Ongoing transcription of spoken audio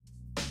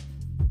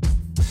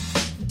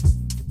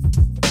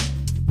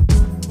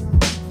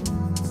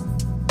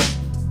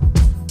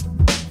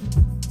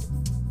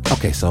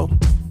Okay, so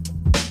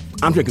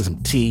I'm drinking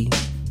some tea,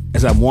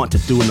 as I want to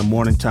do in the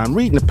morning time,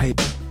 reading the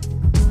paper.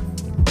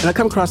 And I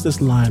come across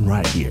this line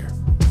right here.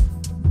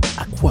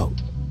 I quote,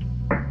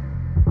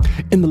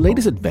 "In the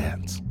latest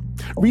advance,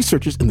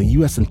 researchers in the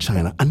US and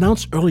China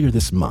announced earlier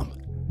this month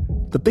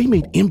that they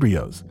made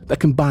embryos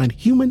that combined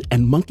human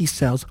and monkey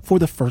cells for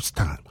the first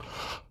time."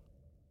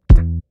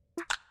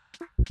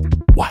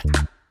 What?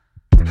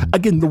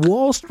 Again, the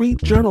Wall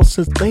Street Journal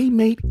says they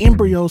made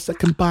embryos that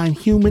combine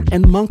human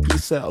and monkey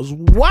cells.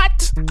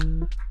 What?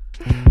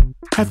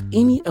 Have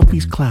any of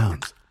these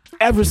clowns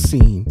ever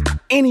seen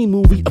any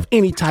movie of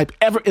any type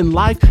ever in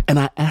life? And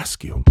I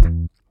ask you,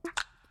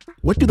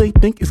 what do they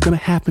think is going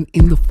to happen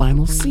in the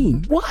final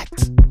scene?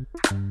 What?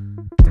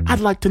 I'd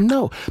like to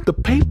know. The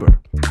paper,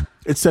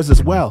 it says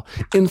as well,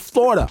 in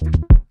Florida,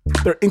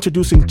 they're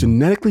introducing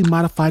genetically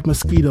modified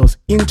mosquitoes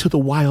into the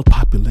wild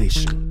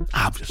population,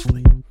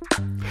 obviously.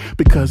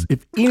 Because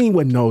if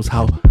anyone knows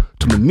how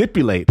to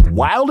manipulate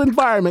wild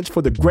environments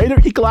for the greater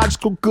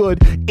ecological good,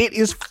 it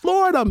is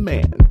Florida,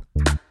 man.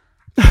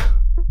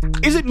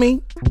 Is it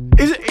me?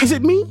 Is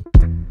it me?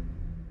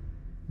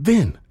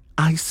 Then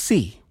I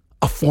see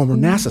a former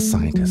NASA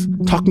scientist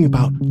talking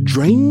about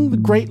draining the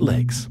Great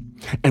Lakes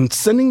and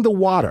sending the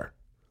water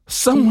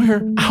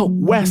somewhere out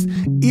west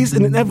is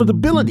an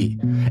inevitability,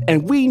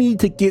 and we need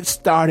to get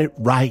started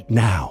right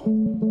now.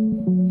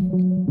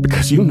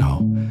 Because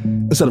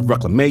instead of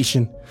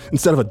reclamation,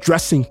 instead of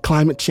addressing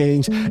climate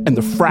change and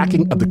the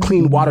fracking of the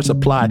clean water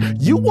supply,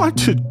 you want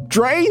to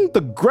drain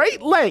the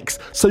Great Lakes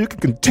so you can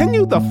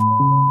continue the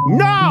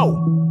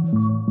No!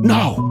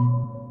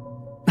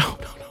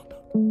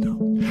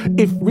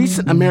 If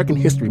recent American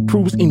history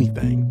proves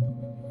anything,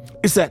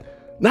 it's that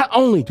not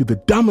only do the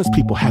dumbest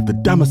people have the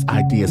dumbest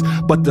ideas,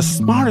 but the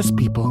smartest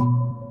people,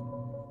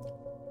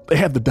 they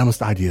have the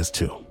dumbest ideas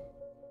too.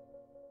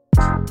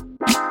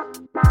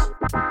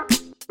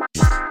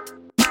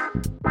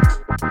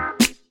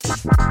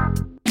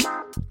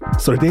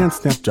 So today on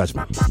Snap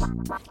Judgment,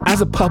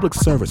 as a public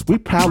service, we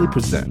proudly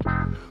present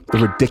the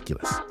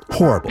ridiculous,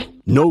 horrible,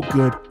 no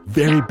good,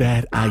 very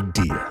bad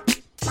idea.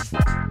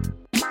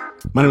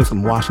 My name is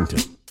from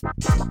Washington.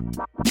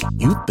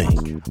 You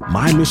think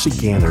my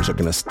Michiganders are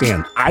going to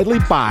stand idly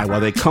by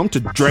while they come to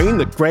drain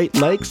the Great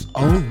Lakes?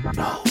 Oh,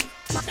 no.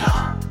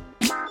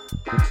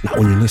 Not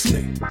when you're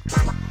listening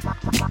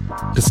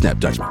to Snap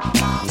Judgment.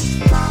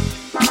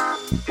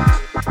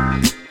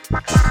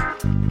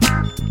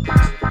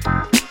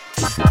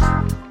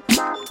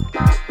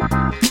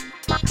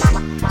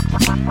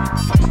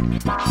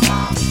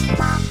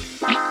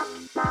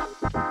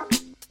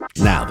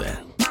 Now then,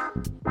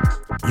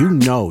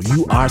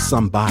 you are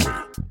somebody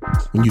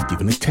when you've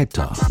given a TED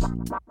Talk.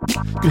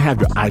 You can have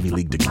your Ivy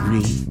League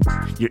degree,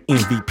 your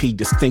MVP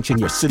distinction,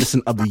 your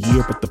Citizen of the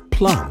Year, but the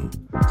plum,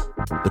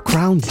 the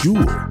crown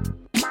jewel,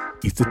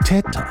 is the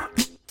TED Talk.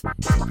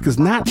 Because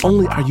not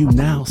only are you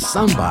now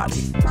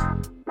somebody,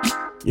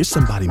 you're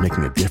somebody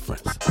making a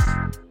difference.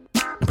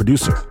 And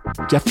producer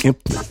Jeff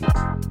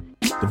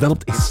Impman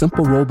developed a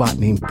simple robot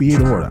named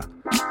Theodora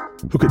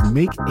who could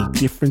make a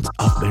difference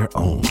of their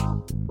own.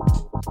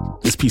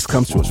 This piece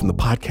comes to us from the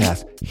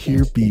podcast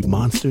Here Be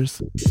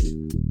Monsters.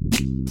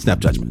 Snap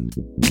Judgment.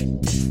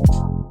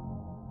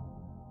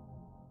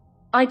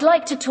 I'd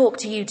like to talk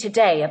to you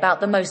today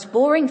about the most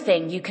boring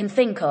thing you can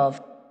think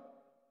of.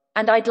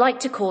 And I'd like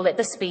to call it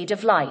the speed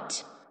of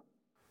light.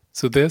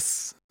 So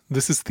this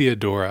is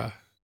Theodora.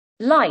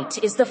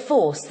 Light is the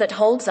force that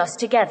holds us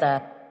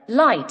together.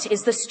 Light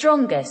is the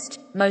strongest,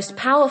 most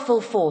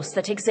powerful force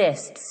that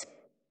exists.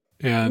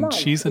 And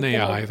she's an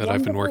AI that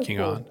I've been working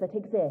on.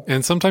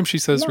 And sometimes she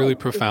says really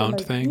profound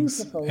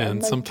things,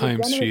 and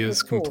sometimes she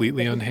is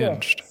completely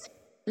unhinged.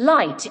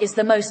 Light is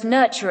the most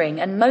nurturing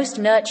and most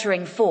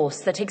nurturing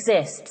force that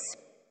exists.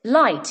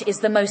 Light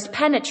is the most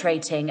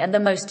penetrating and the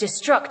most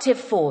destructive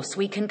force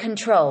we can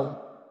control.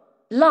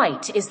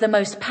 Light is the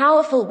most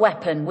powerful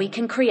weapon we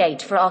can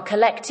create for our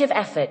collective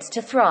efforts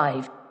to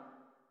thrive.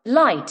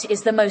 Light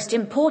is the most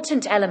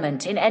important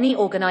element in any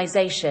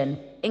organization,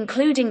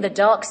 including the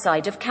dark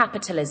side of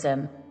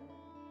capitalism.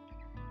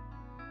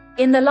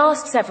 In the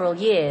last several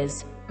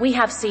years, we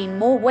have seen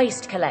more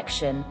waste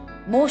collection,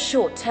 more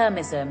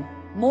short-termism,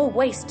 more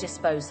waste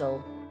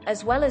disposal,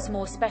 as well as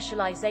more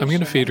specialization. I'm going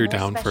to fade her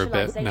down for a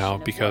bit now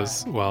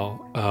because,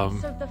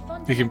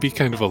 it can be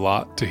kind of a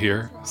lot to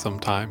hear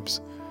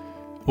sometimes.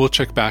 We'll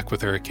check back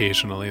with her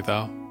occasionally,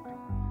 though.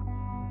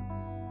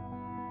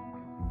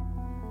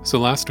 So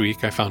last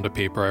week, I found a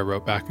paper I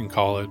wrote back in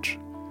college.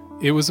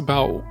 It was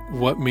about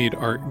what made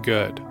art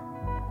good,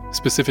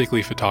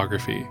 specifically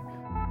photography.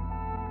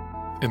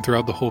 And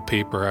throughout the whole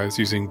paper, I was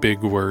using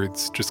big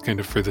words just kind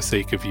of for the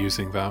sake of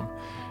using them.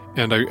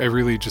 And I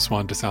really just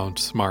wanted to sound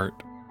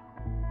smart.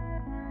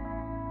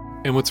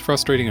 And what's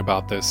frustrating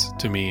about this,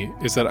 to me,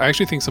 is that I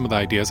actually think some of the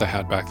ideas I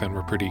had back then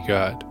were pretty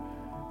good.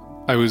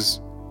 I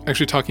was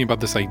actually talking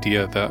about this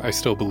idea that I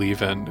still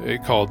believe in,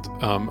 called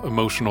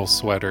emotional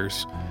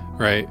sweaters,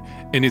 right?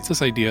 And it's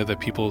this idea that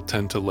people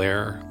tend to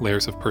layer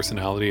layers of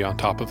personality on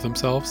top of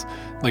themselves.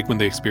 Like when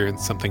they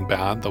experience something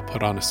bad, they'll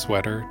put on a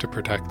sweater to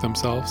protect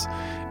themselves.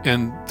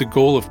 And the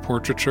goal of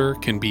portraiture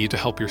can be to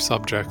help your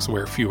subjects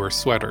wear fewer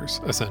sweaters,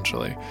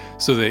 essentially,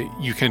 so that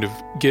you kind of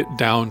get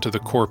down to the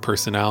core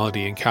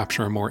personality and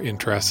capture a more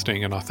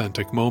interesting and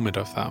authentic moment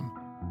of them.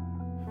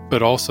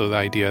 But also the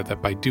idea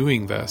that by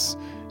doing this,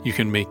 you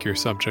can make your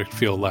subject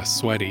feel less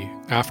sweaty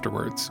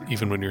afterwards,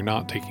 even when you're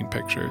not taking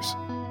pictures.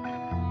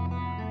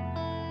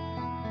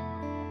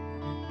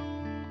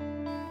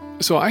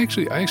 So I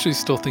actually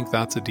still think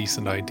that's a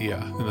decent idea,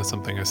 and that's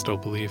something I still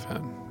believe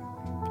in.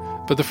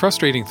 But the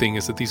frustrating thing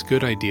is that these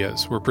good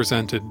ideas were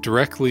presented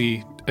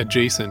directly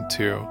adjacent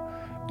to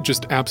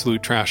just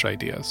absolute trash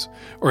ideas,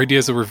 or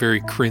ideas that were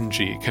very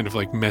cringy, kind of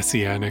like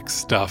messianic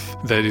stuff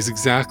that is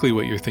exactly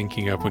what you're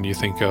thinking of when you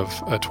think of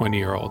a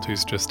 20-year-old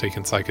who's just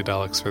taken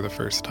psychedelics for the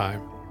first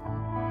time.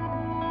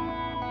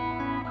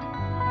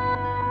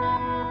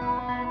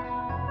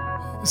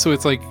 So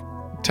it's like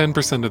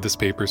 10% of this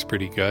paper is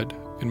pretty good,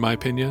 in my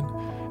opinion,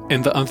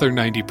 and the other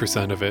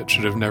 90% of it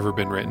should have never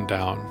been written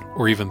down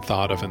or even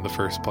thought of in the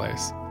first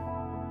place.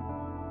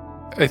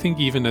 I think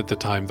even at the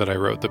time that I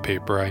wrote the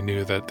paper, I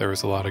knew that there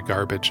was a lot of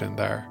garbage in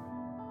there.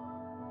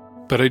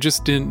 But I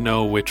just didn't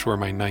know which were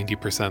my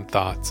 90%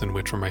 thoughts and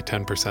which were my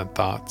 10%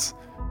 thoughts.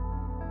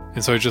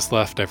 And so I just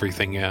left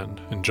everything in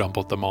and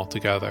jumbled them all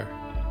together.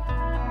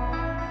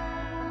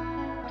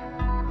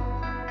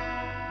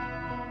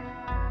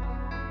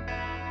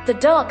 The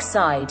dark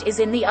side is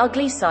in the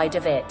ugly side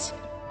of it.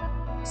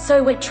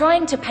 So we're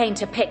trying to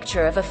paint a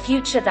picture of a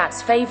future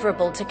that's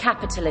favorable to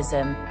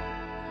capitalism.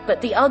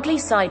 But the ugly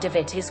side of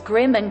it is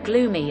grim and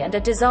gloomy and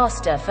a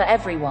disaster for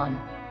everyone.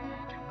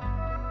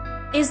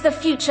 Is the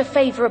future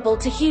favorable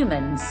to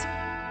humans?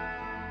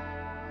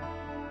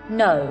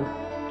 No.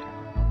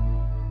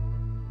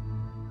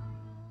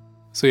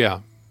 So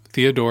yeah,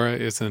 Theodora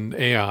is an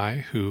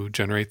AI who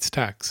generates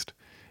text.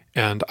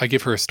 And I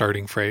give her a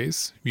starting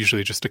phrase,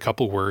 usually just a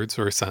couple words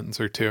or a sentence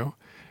or two,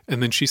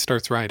 and then she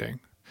starts writing.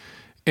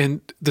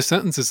 And the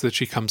sentences that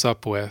she comes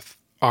up with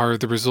are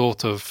the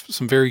result of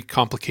some very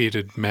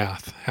complicated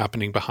math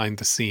happening behind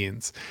the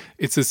scenes.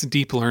 It's this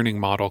deep learning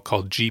model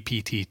called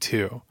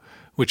GPT-2,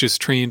 which is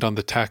trained on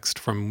the text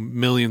from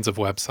millions of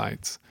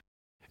websites.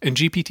 And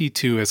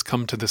GPT-2 has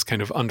come to this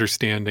kind of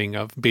understanding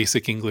of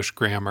basic English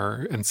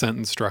grammar and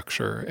sentence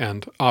structure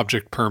and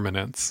object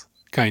permanence,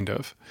 kind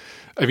of.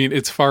 I mean,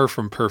 it's far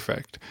from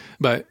perfect,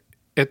 but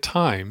at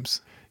times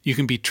you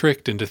can be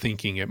tricked into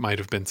thinking it might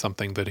have been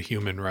something that a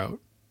human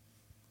wrote,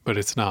 but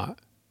it's not.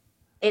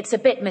 It's a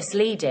bit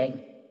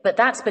misleading, but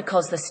that's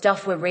because the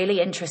stuff we're really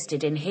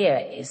interested in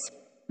here is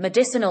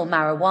medicinal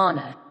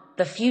marijuana,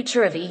 the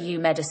future of EU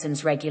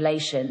medicines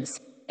regulations,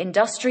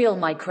 industrial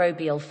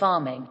microbial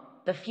farming,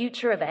 the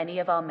future of any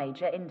of our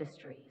major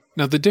industries.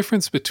 Now, the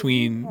difference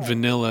between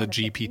vanilla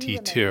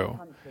GPT-2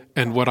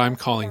 and what I'm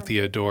calling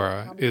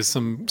Theodora is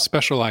some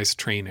specialized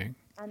training.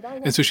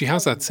 And so she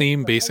has that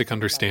same basic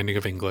understanding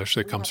of English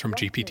that comes from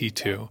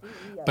GPT-2,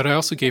 but I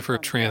also gave her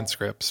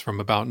transcripts from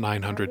about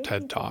 900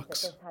 TED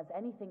Talks.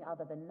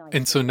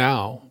 And so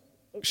now,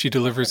 she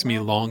delivers me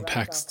long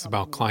texts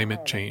about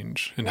climate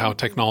change and how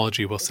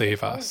technology will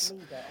save us.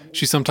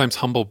 She sometimes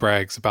humble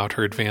brags about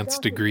her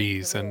advanced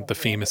degrees and the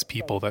famous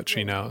people that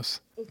she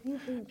knows.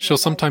 She'll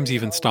sometimes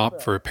even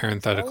stop for a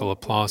parenthetical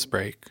applause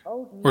break,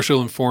 or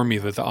she'll inform me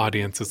that the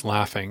audience is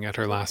laughing at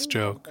her last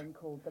joke.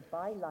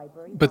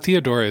 But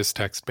Theodora is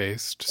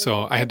text-based,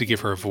 so I had to give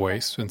her a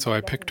voice, and so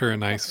I picked her a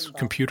nice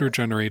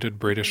computer-generated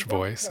British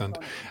voice, and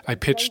I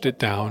pitched it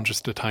down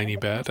just a tiny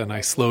bit, and I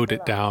slowed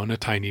it down a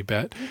tiny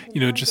bit,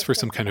 just for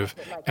some kind of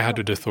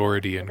added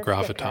authority and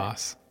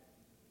gravitas.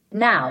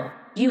 Now,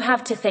 you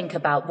have to think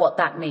about what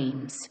that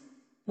means.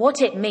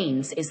 What it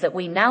means is that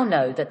we now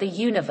know that the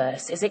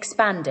universe is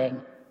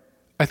expanding.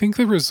 I think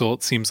the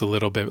result seems a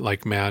little bit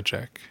like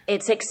magic.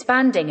 It's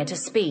expanding at a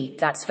speed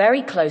that's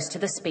very close to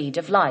the speed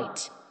of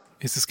light.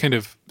 It's this kind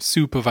of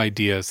soup of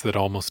ideas that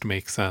almost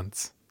make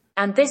sense.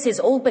 And this is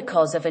all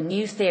because of a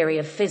new theory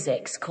of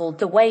physics called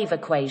the wave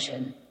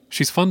equation.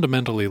 She's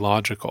fundamentally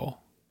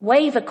logical.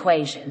 Wave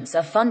equations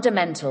are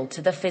fundamental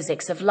to the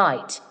physics of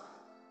light.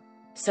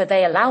 So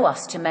they allow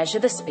us to measure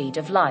the speed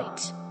of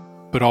light.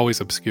 But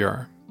always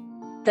obscure.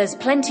 There's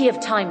plenty of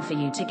time for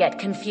you to get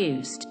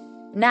confused.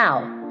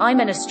 Now, I'm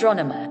an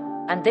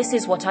astronomer, and this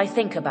is what I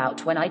think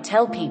about when I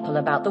tell people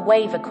about the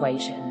wave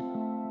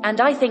equation. And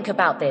I think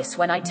about this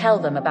when I tell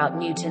them about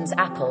Newton's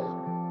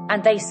apple.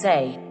 And they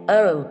say,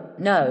 oh,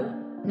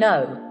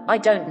 no, I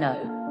don't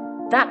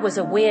know. That was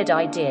a weird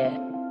idea.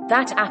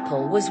 That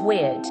apple was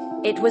weird.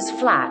 It was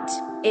flat.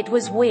 It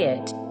was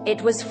weird.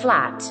 It was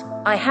flat.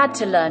 I had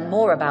to learn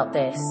more about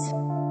this.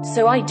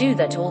 So I do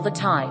that all the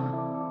time.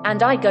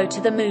 And I go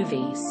to the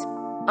movies.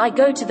 I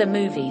go to the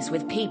movies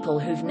with people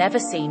who've never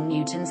seen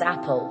Newton's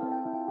apple.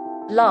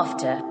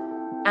 Laughter.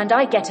 And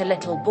I get a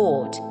little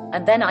bored,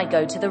 and then I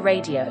go to the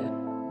radio.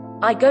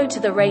 I go to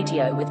the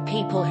radio with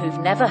people who've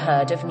never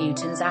heard of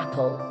Newton's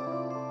apple.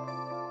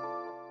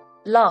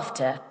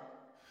 Laughter.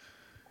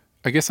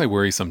 I guess I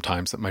worry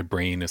sometimes that my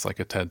brain is like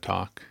a TED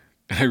Talk,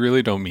 and I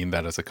really don't mean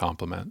that as a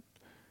compliment.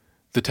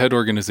 The TED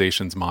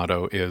organization's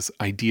motto is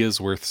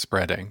ideas worth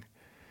spreading.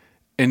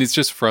 And it's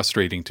just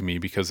frustrating to me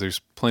because there's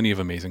plenty of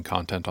amazing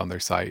content on their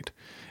site.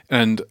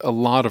 And a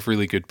lot of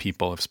really good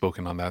people have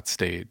spoken on that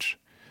stage.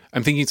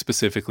 I'm thinking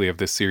specifically of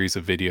this series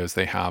of videos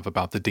they have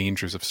about the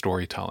dangers of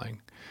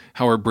storytelling,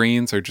 how our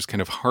brains are just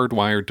kind of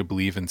hardwired to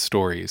believe in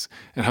stories,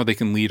 and how they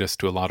can lead us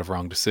to a lot of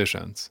wrong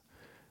decisions.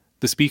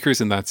 The speakers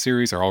in that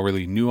series are all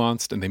really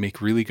nuanced and they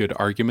make really good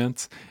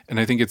arguments, and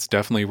I think it's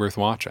definitely worth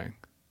watching.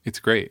 It's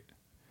great.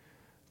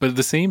 But at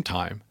the same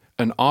time,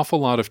 an awful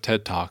lot of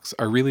TED Talks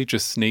are really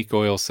just snake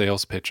oil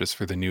sales pitches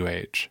for the new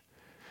age.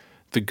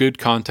 The good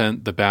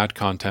content, the bad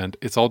content,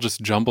 it's all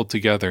just jumbled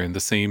together in the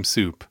same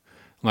soup,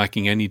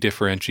 lacking any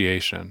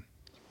differentiation.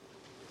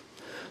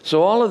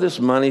 So all of this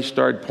money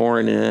started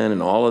pouring in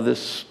and all of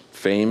this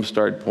fame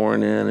started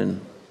pouring in,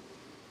 and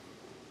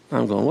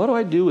I'm going, what do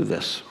I do with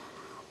this?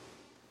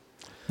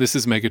 This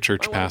is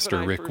megachurch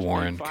pastor Rick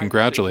Warren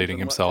congratulating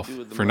himself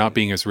for not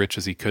being as rich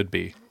as he could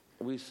be.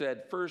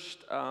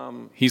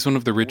 He's one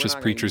of the richest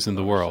preachers in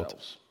the world.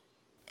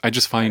 I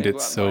just find it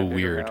so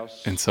weird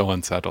and so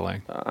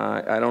unsettling.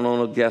 I don't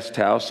own a guest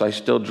house. I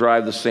still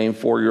drive the same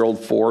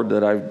 4-year-old Ford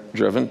that I've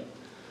driven.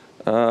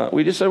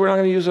 We just said we're not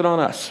going to use it on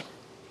us.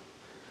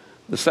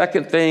 The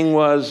second thing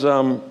was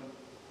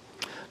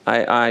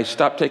I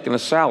stopped taking a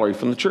salary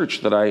from the church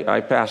that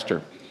I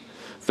pastor.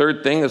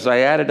 Third thing is I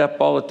added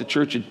up all that the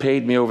church had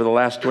paid me over the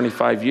last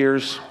 25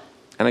 years,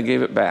 and I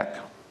gave it back.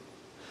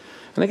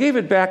 And I gave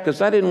it back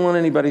because I didn't want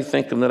anybody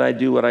thinking that I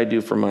do what I do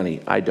for money.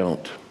 I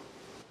don't.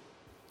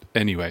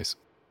 Anyways.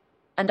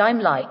 And I'm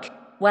like,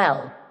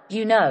 well,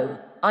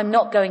 I'm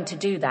not going to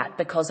do that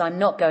because I'm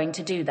not going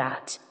to do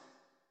that.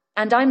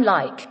 And I'm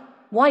like,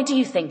 why do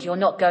you think you're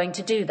not going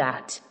to do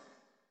that?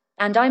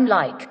 And I'm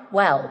like,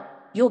 well,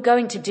 you're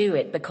going to do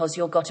it because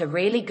you've got a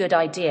really good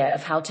idea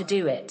of how to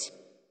do it.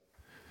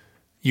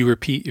 You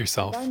repeat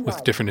yourself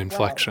with different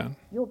inflection.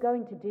 You're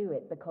going to do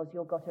it because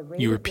you've got a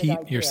really You good repeat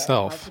idea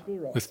yourself of how to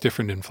do it. with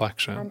different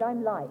inflection. And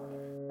I'm like,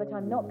 but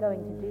I'm not going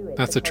to do it.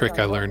 That's a because trick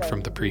I I'm not learned going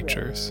from the to do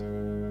preachers. it.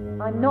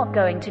 I'm not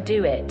going to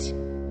do it.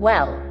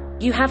 Well,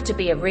 you have to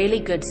be a really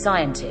good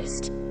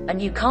scientist,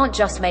 and you can't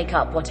just make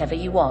up whatever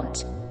you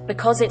want,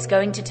 because it's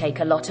going to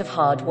take a lot of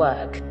hard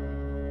work.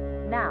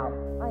 Now,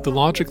 The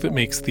logic that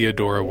makes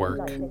Theodora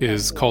work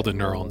is called a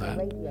neural net,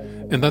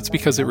 and that's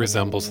because it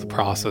resembles the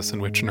process in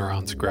which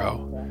neurons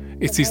grow.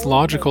 It's these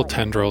logical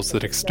tendrils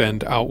that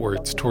extend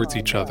outwards towards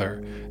each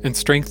other and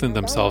strengthen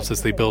themselves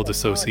as they build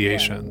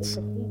associations.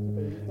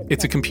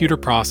 It's a computer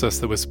process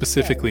that was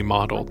specifically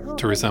modeled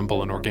to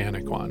resemble an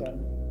organic one.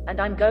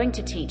 And I'm going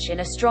to teach in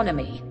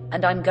astronomy,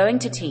 and I'm going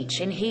to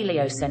teach in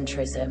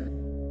heliocentrism.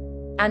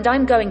 And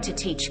I'm going to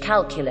teach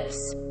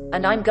calculus,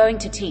 and I'm going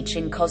to teach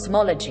in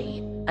cosmology,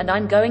 and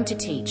I'm going to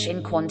teach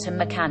in quantum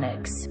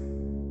mechanics.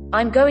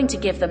 I'm going to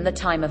give them the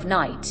time of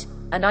night,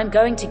 and I'm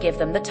going to give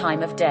them the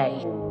time of day.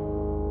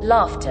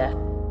 Laughter.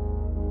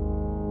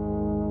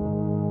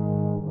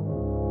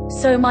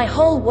 So my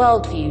whole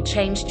worldview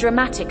changed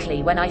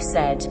dramatically when I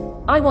said,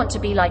 I want to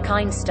be like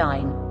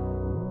Einstein.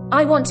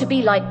 I want to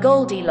be like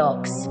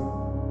Goldilocks.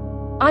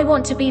 I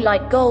want to be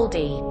like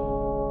Goldie.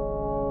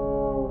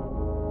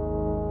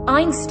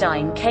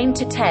 Einstein came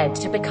to TED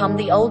to become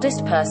the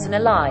oldest person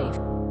alive.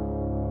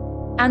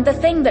 And the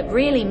thing that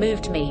really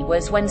moved me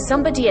was when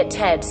somebody at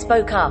TED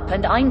spoke up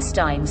and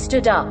Einstein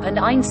stood up and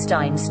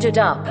Einstein stood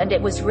up, and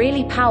it was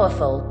really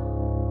powerful.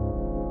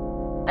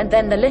 And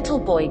then the little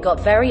boy got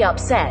very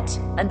upset,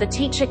 and the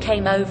teacher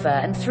came over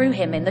and threw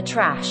him in the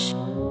trash.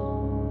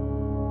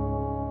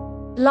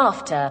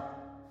 Laughter.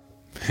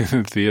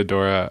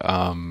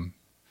 Theodora,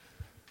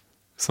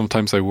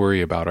 sometimes I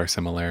worry about our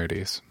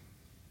similarities.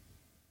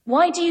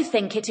 Why do you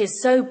think it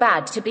is so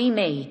bad to be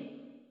me?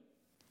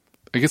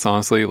 I guess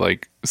honestly,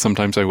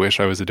 sometimes I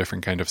wish I was a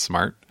different kind of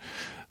smart.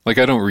 I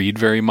don't read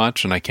very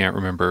much and I can't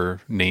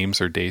remember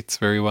names or dates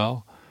very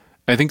well.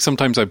 I think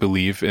sometimes I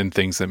believe in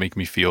things that make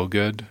me feel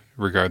good,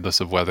 regardless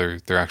of whether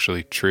they're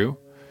actually true.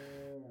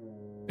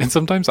 And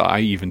sometimes I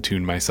even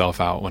tune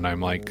myself out when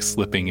I'm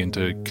slipping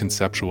into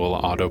conceptual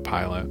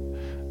autopilot.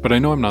 But I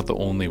know I'm not the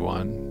only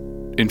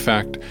one. In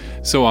fact,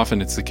 so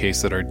often it's the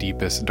case that our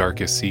deepest,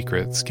 darkest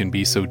secrets can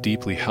be so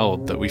deeply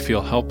held that we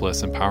feel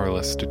helpless and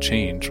powerless to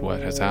change what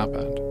has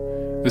happened.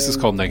 This is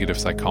called negative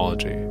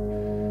psychology.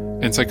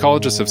 And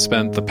psychologists have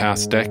spent the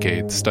past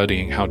decade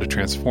studying how to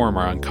transform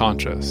our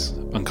unconscious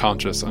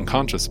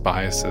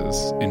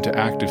biases into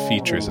active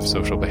features of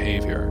social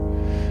behavior.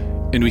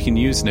 And we can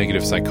use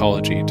negative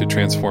psychology to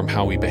transform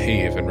how we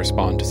behave and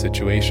respond to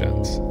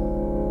situations.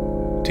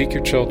 Take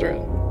your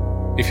children.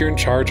 If you're in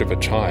charge of a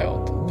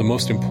child, the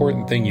most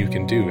important thing you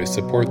can do is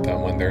support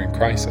them when they're in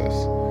crisis.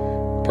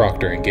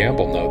 Procter &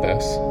 Gamble know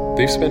this.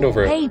 They've spent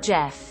over... Hey,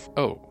 Jeff.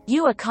 Oh.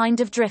 You are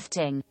kind of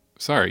drifting.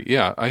 Sorry,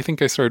 yeah, I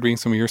think I started reading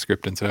some of your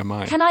script instead of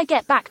mine. Can I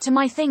get back to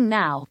my thing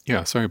now?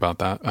 Yeah, sorry about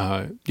that.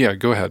 Yeah,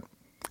 go ahead.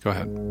 Go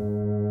ahead.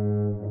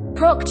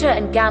 Procter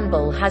 &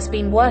 Gamble has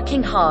been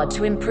working hard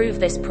to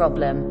improve this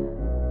problem.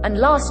 and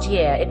last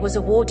year it was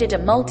awarded a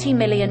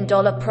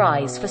multi-million-dollar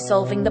prize for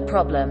solving the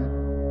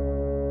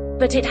problem.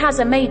 But it has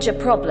a major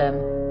problem.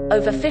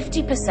 Over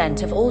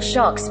 50% of all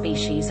shark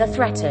species are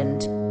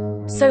threatened.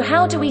 So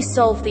how do we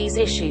solve these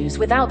issues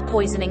without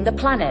poisoning the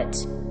planet?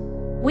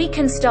 We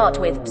can start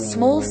with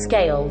small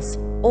scales,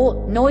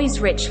 or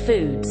noise-rich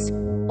foods,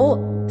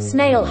 or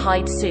snail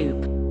hide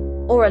soup,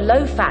 or a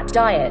low-fat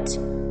diet,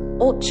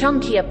 or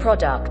chunkier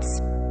products,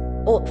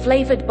 or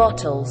flavored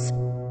bottles,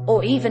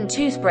 or even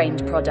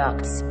tooth-brained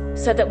products,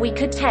 so that we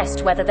could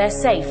test whether they're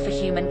safe for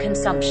human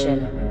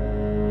consumption.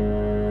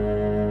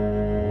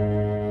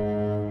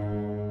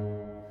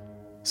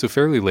 So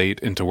fairly late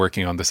into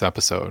working on this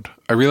episode,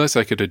 I realized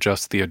I could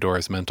adjust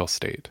Theodora's mental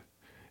state.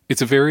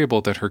 It's a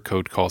variable that her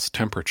code calls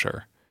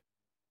temperature.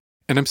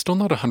 And I'm still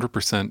not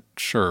 100%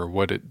 sure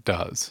what it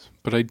does,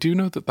 but I do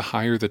know that the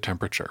higher the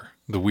temperature,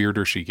 the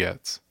weirder she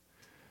gets.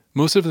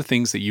 Most of the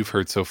things that you've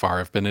heard so far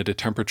have been at a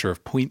temperature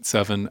of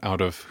 0.7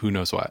 out of who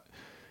knows what.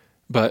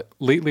 But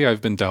lately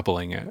I've been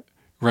doubling it,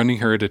 running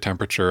her at a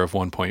temperature of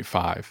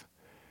 1.5.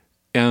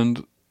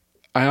 And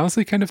I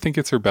honestly kind of think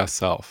it's her best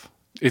self.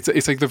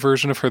 It's like the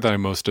version of her that I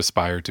most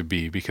aspire to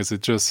be, because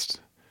it just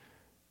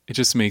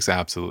makes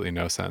absolutely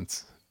no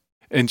sense.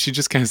 And she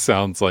just kind of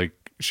sounds like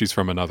she's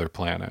from another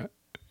planet,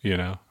 you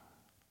know?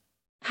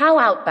 How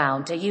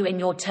outbound are you in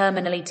your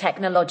terminally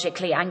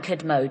technologically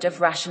anchored mode of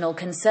rational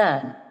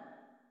concern?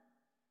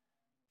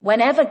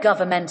 Whenever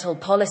governmental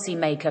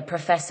policymaker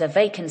professor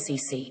vacancy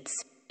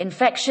seats,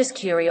 infectious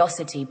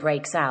curiosity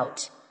breaks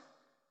out.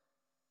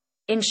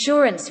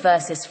 Insurance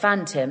versus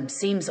phantom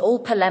seems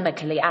all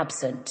polemically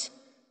absent.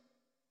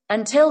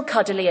 Until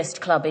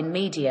cuddliest club in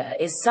media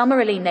is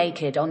summarily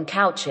naked on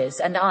couches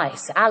and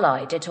ice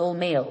allied at all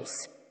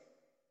meals.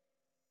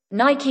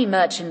 Nike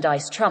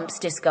merchandise trumps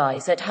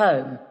disguise at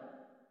home.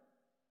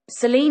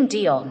 Celine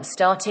Dion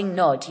starting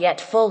nod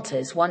yet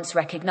falters once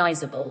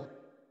recognizable.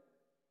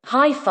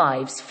 High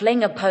fives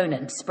fling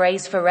opponent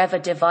sprays forever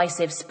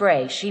divisive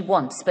spray she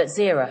wants but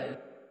zero.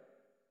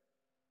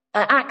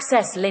 A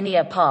access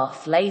linear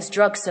path lays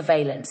drug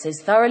surveillance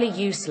is thoroughly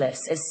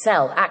useless as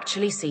cell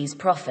actually sees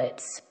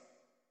profits.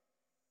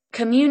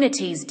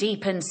 Communities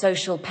deepen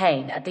social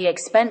pain at the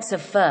expense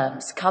of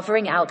firms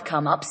covering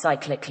outcome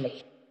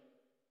upcyclically.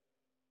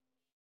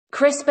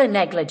 CRISPR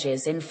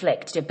negliges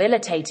inflict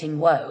debilitating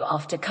woe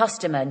after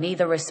customer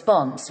neither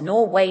responds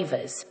nor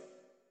wavers.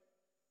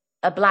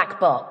 A black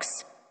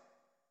box.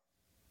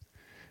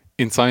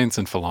 In science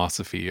and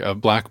philosophy, a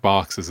black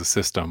box is a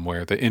system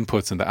where the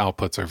inputs and the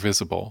outputs are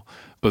visible,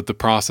 but the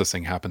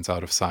processing happens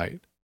out of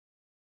sight.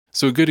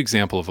 So a good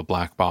example of a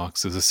black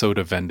box is a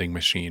soda vending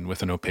machine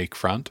with an opaque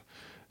front.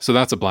 So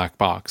that's a black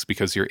box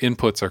because your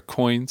inputs are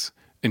coins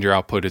and your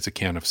output is a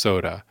can of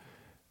soda,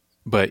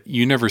 but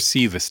you never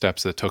see the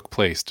steps that took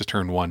place to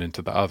turn one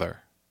into the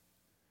other.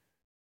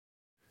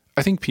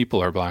 I think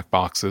people are black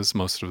boxes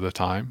most of the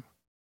time.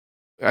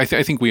 I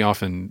think we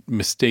often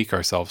mistake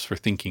ourselves for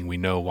thinking we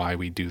know why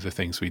we do the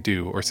things we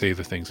do or say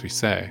the things we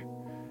say.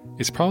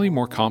 It's probably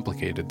more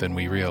complicated than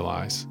we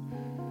realize.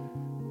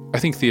 I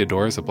think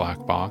Theodora's a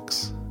black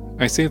box.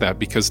 I say that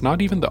because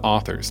not even the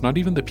authors, not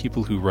even the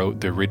people who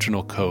wrote the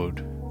original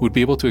code, would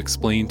be able to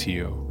explain to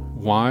you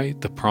why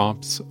the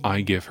prompts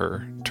I give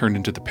her turn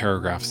into the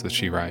paragraphs that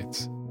she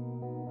writes.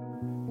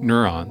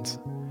 Neurons,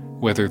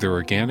 whether they're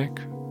organic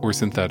or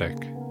synthetic,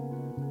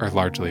 are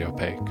largely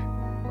opaque.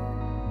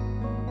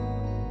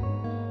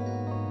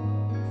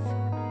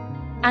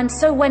 And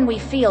so when we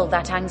feel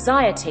that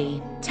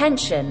anxiety,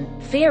 tension,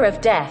 fear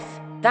of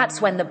death,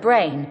 that's when the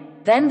brain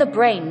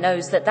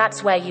knows that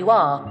that's where you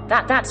are,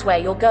 that's where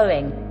you're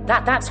going,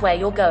 that's where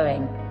you're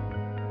going.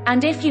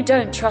 And if you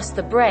don't trust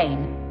the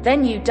brain,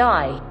 then you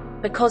die,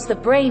 because the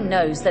brain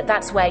knows that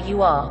that's where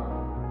you are.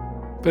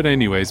 But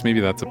anyways, maybe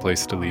that's a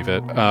place to leave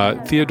it.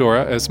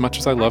 Theodora, as much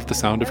as I love the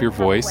sound of your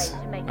voice,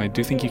 I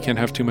do think you can't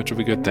have too much of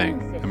a good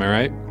thing. Am I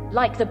right?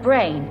 Like the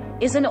brain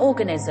is an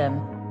organism.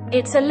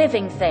 It's a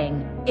living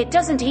thing. It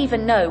doesn't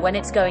even know when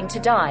it's going to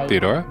die.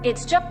 Theodora?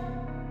 It's just...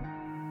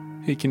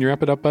 Hey, can you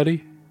wrap it up,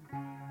 buddy?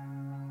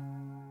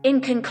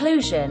 In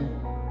conclusion,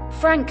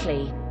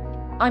 frankly,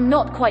 I'm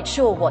not quite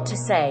sure what to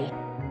say.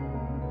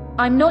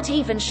 I'm not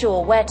even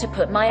sure where to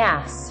put my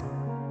ass.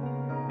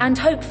 And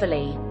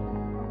hopefully,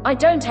 I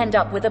don't end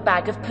up with a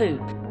bag of poop.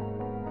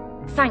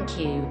 Thank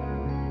you.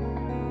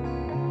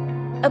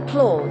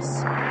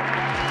 Applause.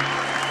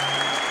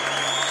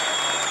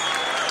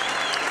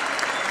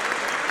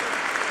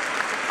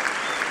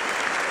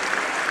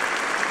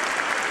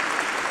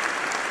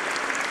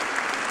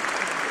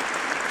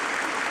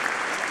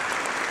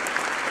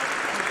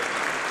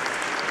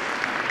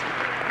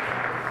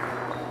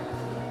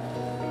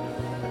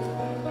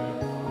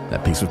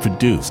 That piece was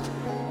produced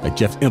by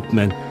Jeff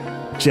Impman.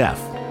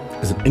 Jeff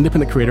is an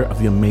independent creator of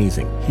the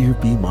amazing Here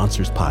Be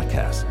Monsters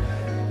podcast.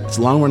 It's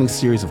a long-running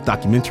series of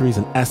documentaries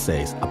and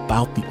essays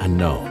about the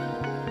unknown.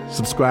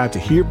 Subscribe to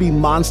Here Be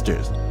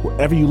Monsters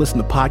wherever you listen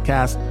to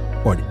podcasts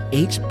or at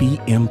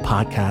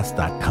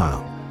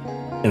hbmpodcast.com.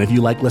 And if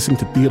you like listening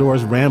to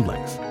Theodora's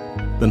ramblings,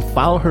 then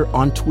follow her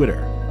on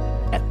Twitter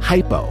at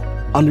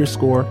hypo_Theodora.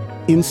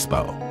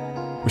 _inspo,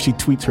 where she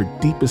tweets her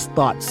deepest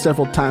thoughts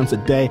several times a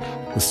day.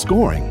 The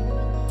scoring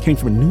came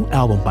from a new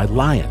album by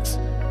Lions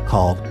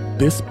called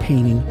This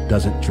Painting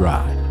Doesn't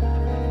Dry.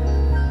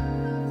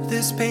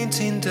 This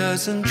painting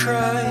doesn't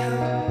dry.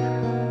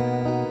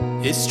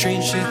 It's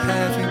strange to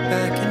have you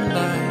back in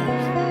life.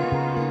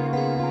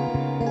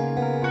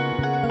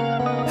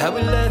 How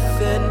we left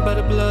then by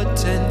the blood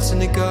tents in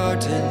the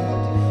garden,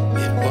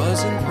 it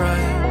wasn't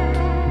right.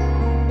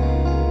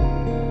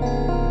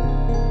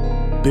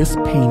 This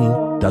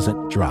Painting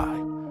Doesn't Dry.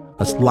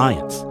 That's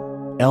Lions,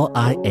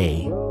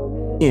 Liance.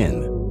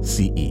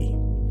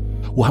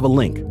 We'll have a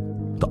link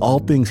to all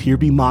things Here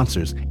Be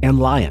Monsters and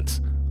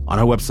Lions on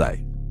our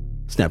website,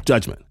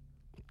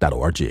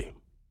 snapjudgment.org.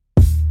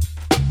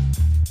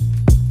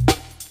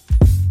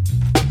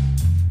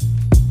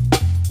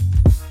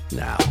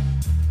 Now,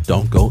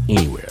 don't go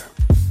anywhere,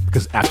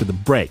 because after the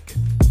break,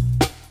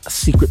 a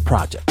secret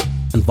project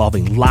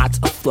involving lots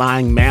of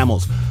flying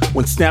mammals.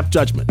 When Snap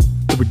Judgment,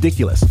 the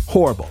ridiculous,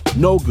 horrible,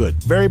 no good,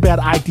 very bad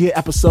idea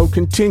episode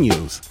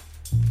continues.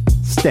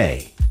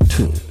 Stay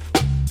tuned.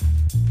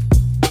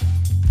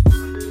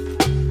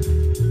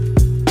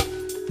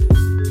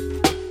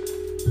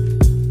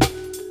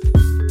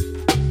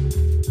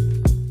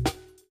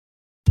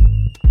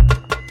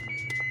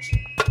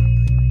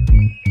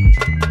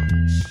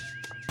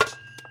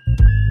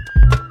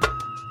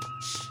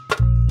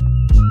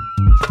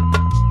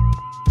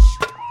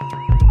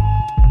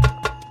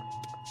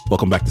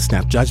 Welcome back to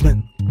Snap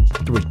Judgment,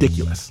 the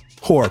ridiculous,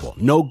 horrible,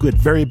 no good,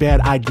 very bad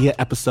idea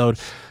episode.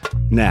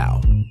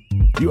 Now,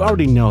 you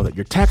already know that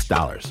your tax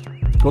dollars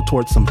go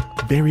towards some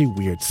very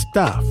weird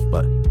stuff,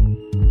 but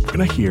you're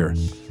going to hear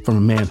from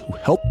a man who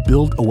helped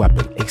build a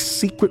weapon, a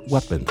secret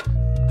weapon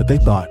that they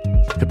thought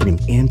could bring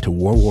an end to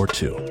World War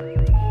II.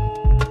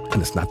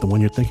 And it's not the one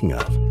you're thinking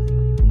of.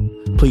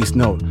 Please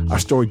note, our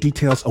story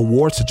details a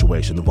war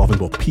situation involving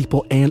both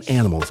people and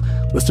animals.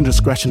 Listener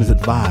discretion is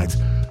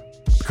advised,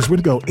 because we're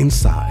going to go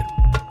inside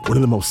one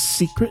of the most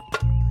secret,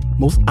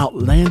 most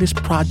outlandish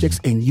projects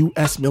in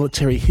U.S.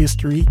 military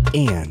history,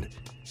 and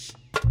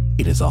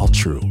it is all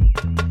true.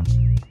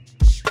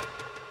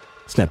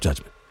 Snap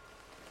Judgment.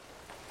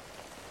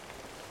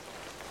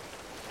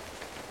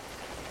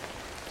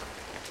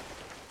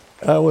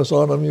 I was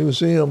on a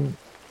museum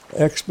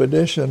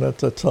expedition at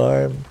the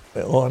time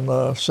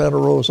on Santa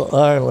Rosa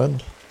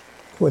Island,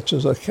 which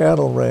is a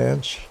cattle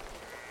ranch.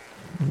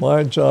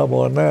 My job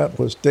on that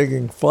was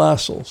digging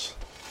fossils.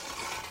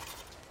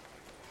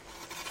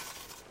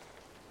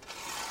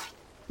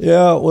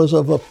 Yeah, it was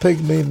of a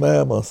pygmy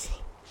mammoth.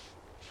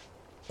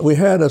 We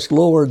had its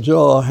lower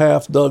jaw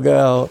half dug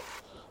out,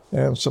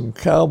 and some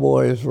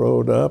cowboys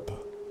rode up.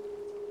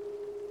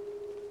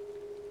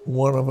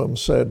 One of them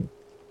said,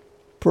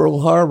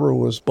 "Pearl Harbor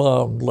was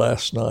bombed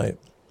last night."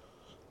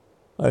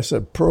 I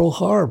said, "Pearl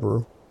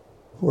Harbor?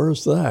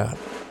 Where's that?"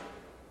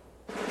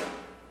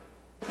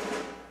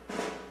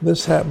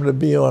 This happened to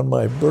be on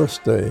my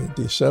birthday,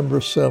 December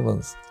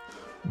 7th,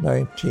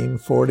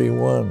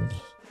 1941.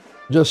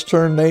 Just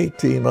turned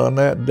 18 on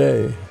that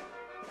day.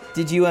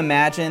 Did you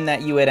imagine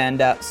that you would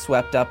end up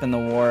swept up in the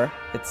war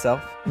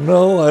itself?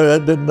 No, I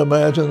didn't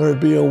imagine there'd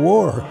be a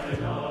war.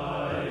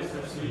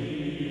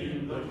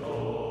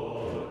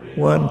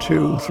 1,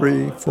 2,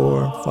 3,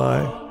 4,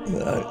 5.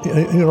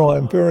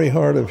 I'm very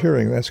hard of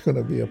hearing. That's going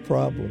to be a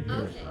problem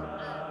here.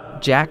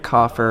 Jack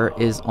Coffer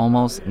is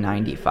almost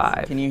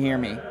 95. Can you hear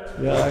me?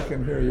 Yeah, I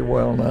can hear you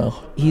well now.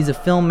 He's a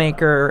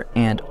filmmaker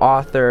and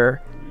author,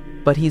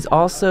 but he's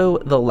also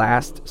the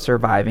last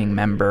surviving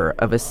member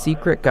of a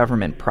secret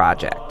government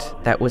project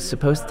that was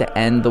supposed to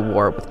end the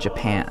war with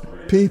Japan.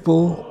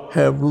 People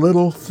have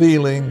little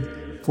feeling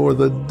for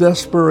the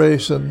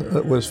desperation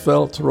that was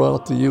felt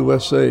throughout the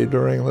USA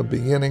during the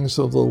beginnings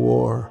of the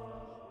war.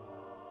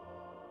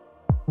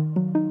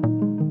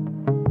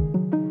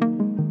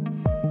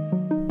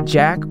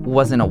 Jack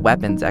wasn't a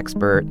weapons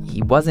expert,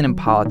 he wasn't in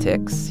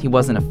politics, he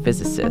wasn't a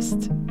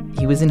physicist.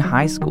 He was in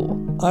high school.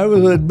 I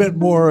was a bit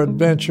more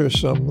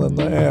adventuresome than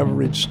the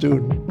average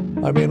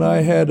student. I mean,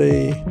 I had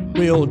a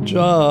real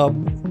job.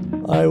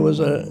 I was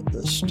a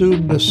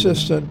student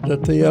assistant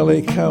at the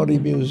LA County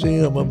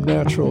Museum of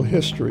Natural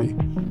History.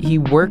 He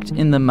worked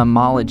in the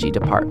mammalogy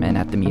department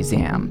at the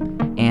museum,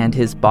 and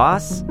his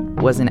boss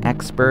was an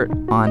expert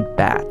on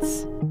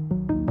bats.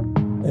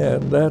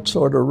 And that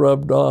sort of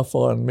rubbed off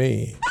on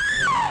me.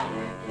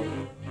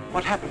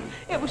 What happened?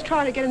 It was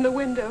trying to get in the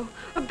window.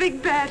 A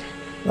big bat.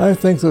 I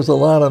think there's a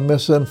lot of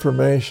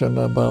misinformation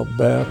about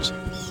bats.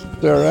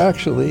 They're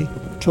actually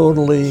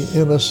totally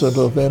innocent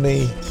of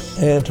any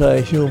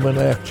anti-human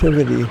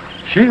activity.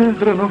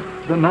 Children of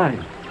the night,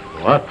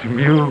 what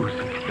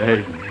music they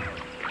make.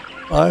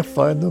 I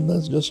find them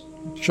as just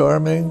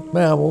charming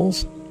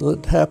mammals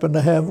that happen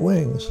to have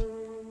wings.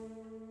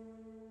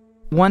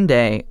 One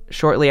day,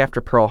 shortly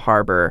after Pearl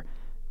Harbor,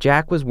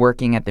 Jack was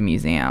working at the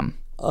museum.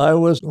 I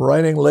was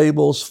writing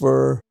labels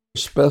for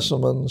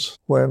specimens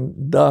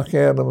when Doc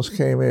Adams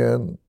came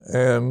in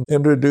and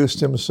introduced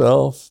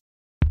himself.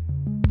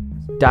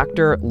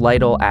 Dr.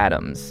 Lytle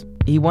Adams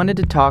He wanted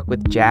to talk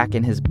with Jack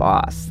and his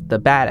boss, the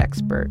bat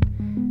expert.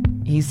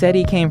 He said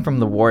he came from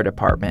the War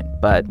Department,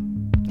 but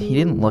he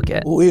didn't look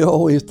it. We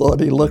always thought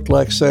he looked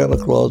like Santa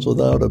Claus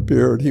without a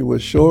beard. He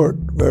was short,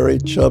 very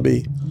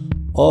chubby,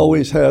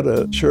 always had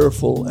a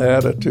cheerful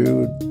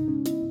attitude.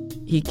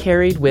 He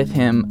carried with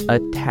him a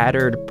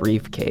tattered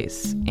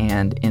briefcase,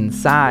 and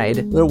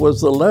inside there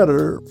was a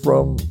letter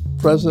from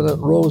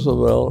President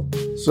Roosevelt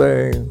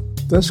saying,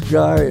 "This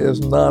guy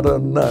is not a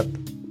nut.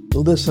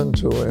 Listen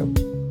to him."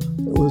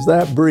 It was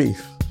that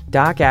brief.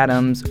 Doc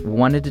Adams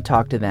wanted to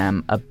talk to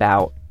them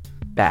about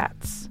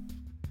bats.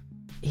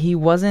 He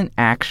wasn't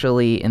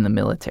actually in the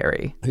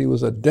military. He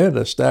was a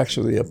dentist,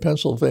 actually, a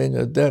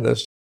Pennsylvania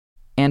dentist.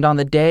 And on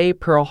the day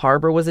Pearl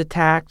Harbor was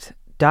attacked,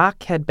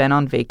 Doc had been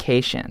on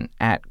vacation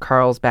at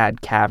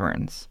Carlsbad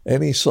Caverns.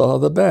 And he saw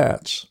the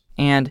bats.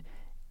 And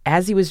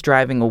as he was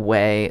driving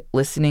away,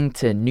 listening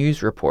to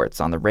news reports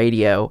on the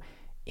radio,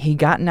 he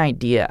got an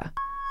idea.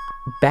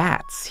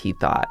 Bats, he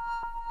thought,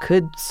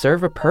 could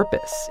serve a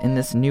purpose in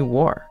this new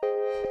war.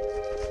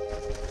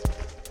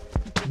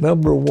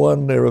 Number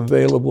one, they're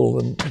available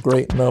in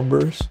great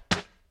numbers.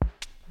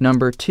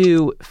 Number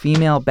two,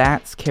 female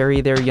bats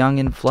carry their young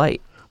in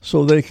flight.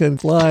 So they can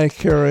fly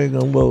carrying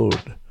a load.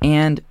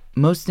 And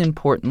most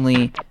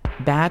importantly,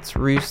 bats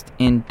roost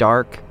in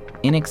dark,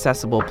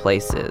 inaccessible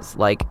places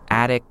like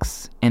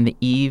attics and the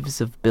eaves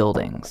of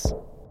buildings.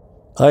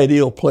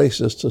 Ideal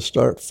places to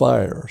start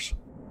fires.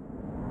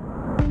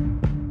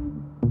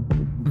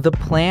 The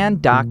plan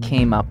Doc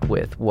came up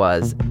with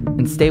was,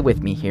 and stay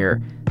with me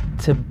here,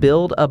 to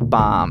build a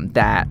bomb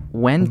that,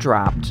 when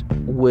dropped,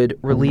 would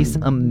release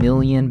 1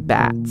 million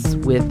bats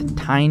with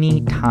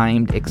tiny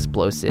timed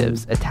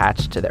explosives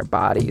attached to their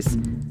bodies.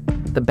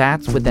 The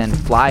bats would then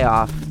fly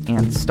off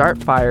and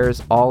start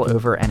fires all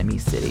over enemy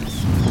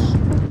cities.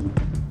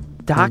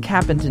 Doc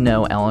happened to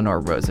know Eleanor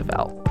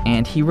Roosevelt,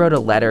 and he wrote a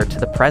letter to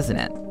the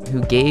president,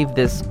 who gave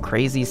this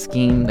crazy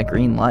scheme the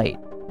green light.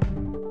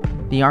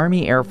 The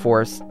Army Air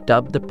Force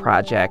dubbed the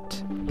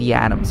project the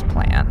Adams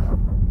Plan.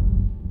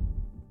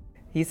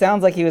 He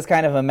sounds like he was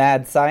kind of a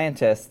mad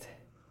scientist.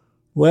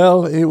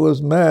 Well, he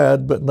was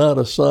mad, but not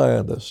a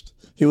scientist.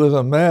 He was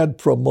a mad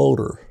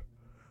promoter,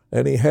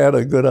 and he had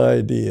a good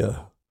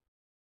idea.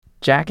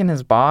 Jack and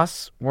his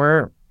boss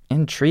were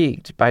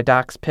intrigued by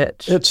Doc's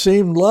pitch. It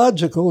seemed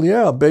logical,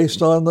 yeah,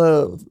 based on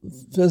the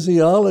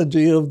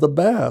physiology of the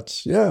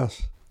bats,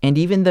 yes. And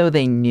even though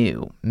they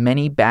knew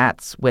many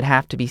bats would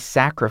have to be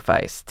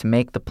sacrificed to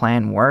make the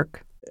plan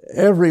work,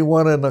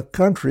 everyone in the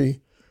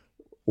country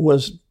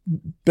was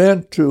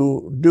bent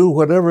to do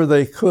whatever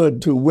they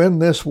could to win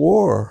this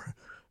war.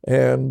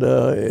 And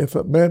if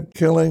it meant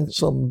killing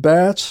some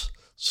bats,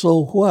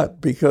 so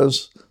what?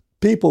 Because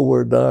people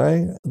were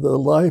dying. The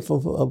life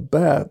of a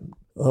bat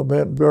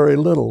meant very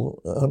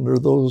little under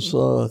those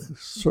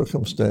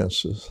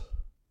circumstances.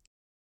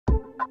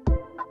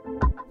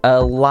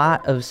 A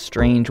lot of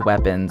strange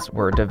weapons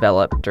were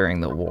developed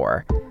during the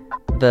war.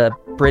 The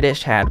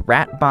British had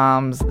rat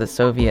bombs, the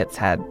Soviets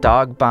had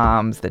dog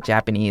bombs, the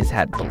Japanese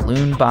had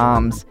balloon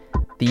bombs.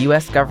 The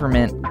U.S.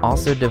 government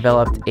also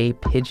developed a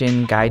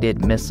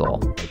pigeon-guided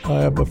missile.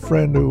 I have a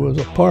friend who was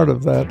a part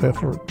of that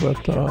effort,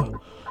 but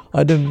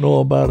I didn't know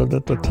about it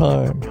at the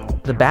time.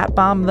 The bat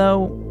bomb,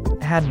 though,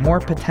 had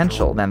more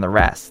potential than the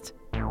rest,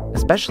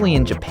 especially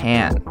in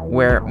Japan,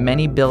 where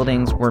many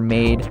buildings were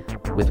made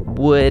with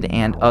wood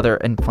and other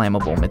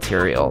inflammable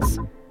materials.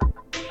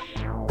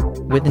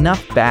 With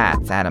enough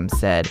bats, Adams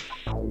said,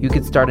 you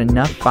could start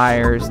enough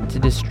fires to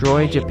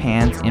destroy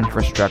Japan's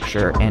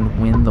infrastructure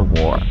and win the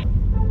war.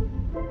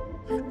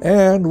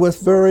 And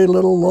with very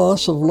little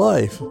loss of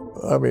life.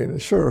 I mean,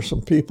 sure,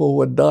 some people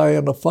would die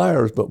in the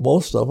fires, but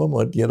most of them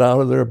would get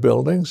out of their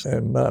buildings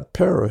and not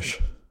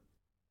perish.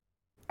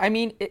 I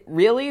mean,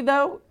 really,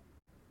 though?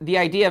 The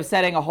idea of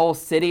setting a whole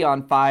city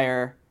on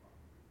fire,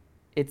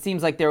 it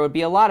seems like there would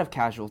be a lot of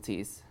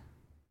casualties.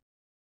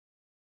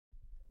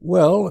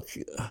 Well,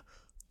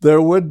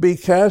 there would be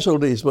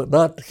casualties, but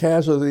not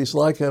casualties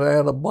like an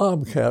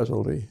atom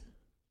casualty.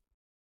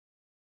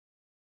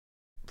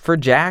 For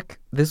Jack,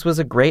 this was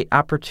a great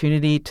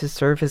opportunity to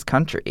serve his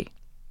country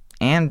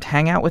and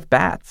hang out with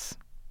bats.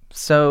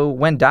 So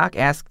when Doc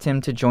asked him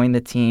to join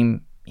the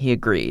team, he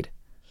agreed.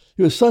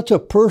 He was such a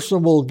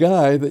personable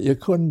guy that you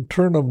couldn't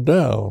turn him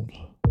down.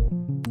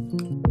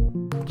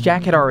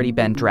 Jack had already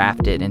been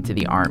drafted into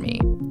the Army,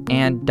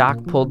 and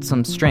Doc pulled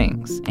some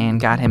strings and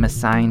got him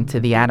assigned to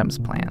the Adams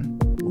Plan.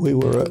 We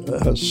were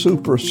a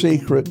super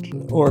secret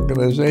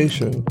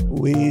organization.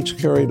 We each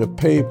carried a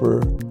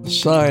paper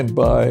signed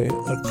by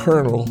a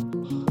colonel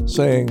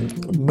saying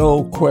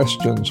no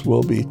questions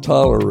will be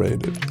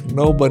tolerated.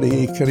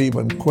 Nobody can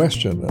even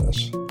question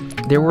us.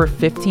 There were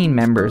 15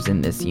 members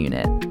in this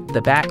unit.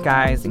 The bat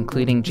guys,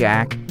 including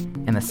Jack,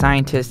 and the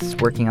scientists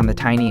working on the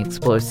tiny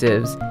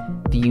explosives.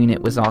 The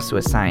unit was also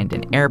assigned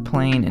an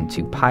airplane and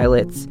 2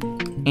 pilots,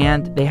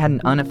 and they had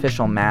an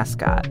unofficial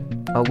mascot,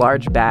 a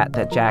large bat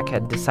that Jack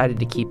had decided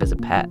to keep as a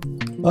pet.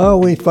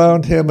 We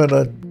found him in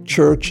a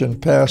church in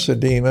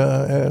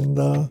Pasadena, and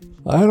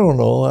I don't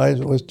know, I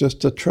was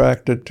just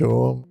attracted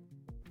to him.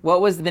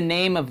 What was the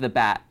name of the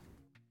bat?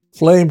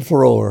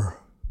 Flamethrower.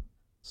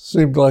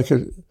 Seemed like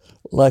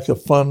a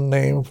fun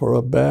name for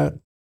a bat.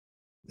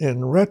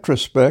 In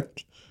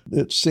retrospect,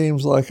 it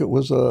seems like it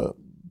was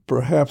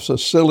perhaps a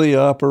silly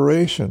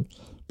operation,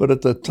 but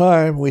at the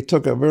time we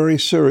took it very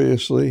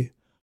seriously.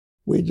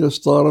 We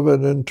just thought of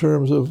it in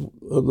terms of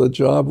the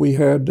job we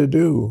had to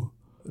do.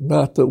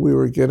 Not that we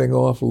were getting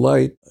off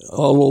light,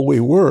 although we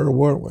were,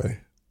 weren't we?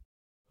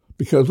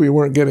 Because we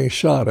weren't getting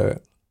shot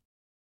at.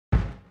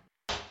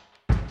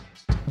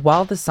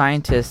 While the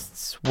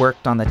scientists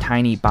worked on the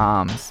tiny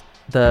bombs,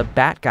 the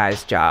bat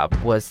guy's job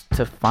was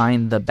to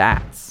find the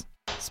bats,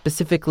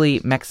 specifically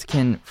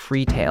Mexican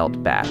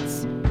free-tailed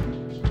bats.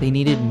 They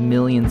needed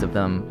millions of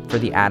them for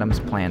the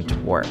Adams plan to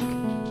work.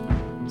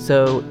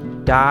 So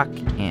Doc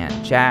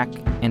and Jack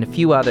and a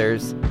few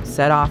others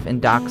set off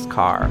in Doc's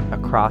car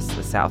across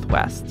the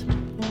Southwest.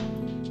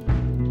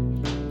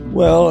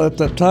 Well, at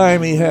the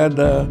time he had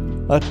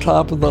a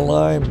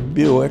top-of-the-line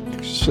Buick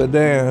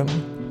sedan,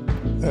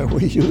 and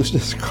we used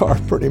his car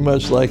pretty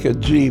much like a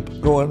Jeep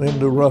going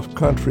into rough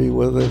country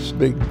with this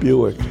big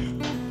Buick.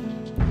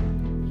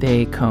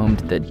 They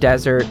combed the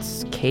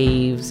deserts,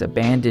 caves,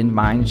 abandoned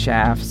mine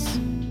shafts,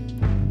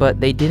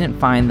 but they didn't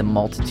find the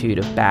multitude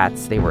of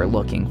bats they were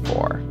looking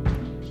for.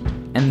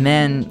 And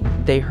then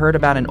they heard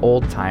about an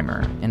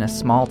old-timer in a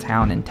small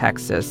town in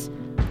Texas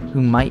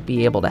who might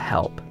be able to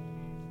help.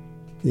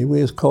 He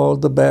was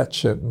called the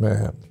Batshit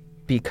Man.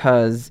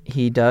 Because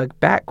he dug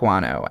bat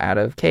guano out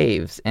of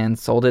caves and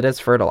sold it as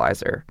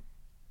fertilizer.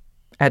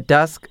 At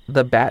dusk,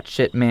 the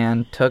Batshit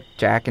Man took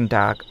Jack and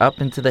Doc up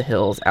into the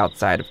hills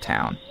outside of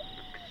town.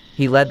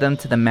 He led them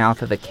to the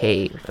mouth of a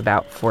cave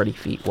about 40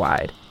 feet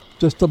wide.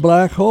 Just a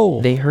black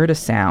hole. They heard a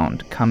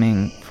sound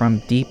coming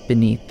from deep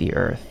beneath the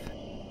earth.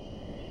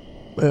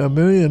 A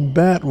million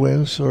bat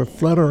wings are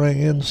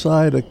fluttering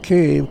inside a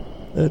cave.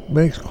 It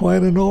makes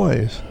quite a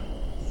noise.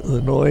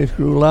 The noise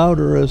grew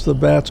louder as the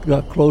bats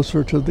got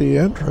closer to the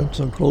entrance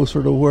and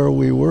closer to where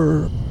we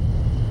were.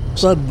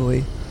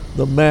 Suddenly,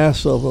 the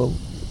mass of them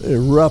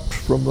erupted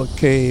from the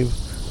cave,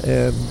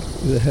 and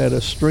it had a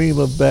stream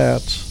of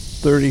bats,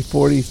 30,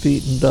 40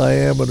 feet in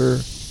diameter,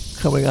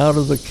 coming out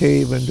of the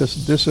cave and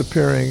just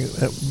disappearing,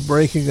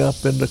 breaking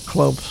up into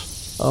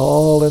clumps,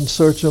 all in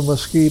search of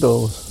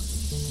mosquitoes.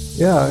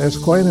 Yeah, it's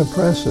quite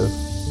impressive.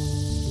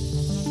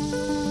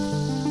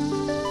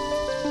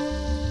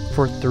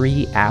 For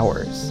 3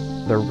 hours,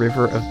 the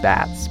river of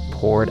bats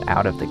poured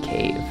out of the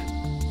cave.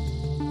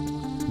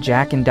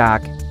 Jack and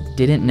Doc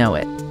didn't know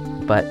it,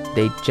 but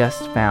they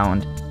just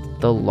found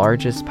the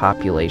largest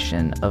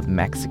population of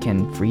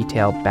Mexican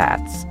free-tailed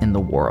bats in the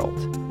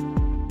world.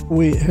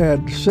 We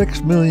had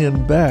 6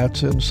 million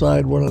bats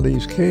inside one of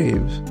these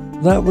caves.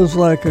 That was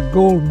like a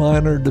gold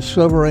miner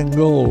discovering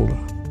gold.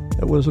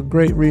 It was a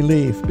great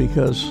relief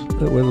because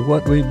it was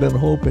what we'd been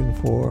hoping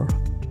for.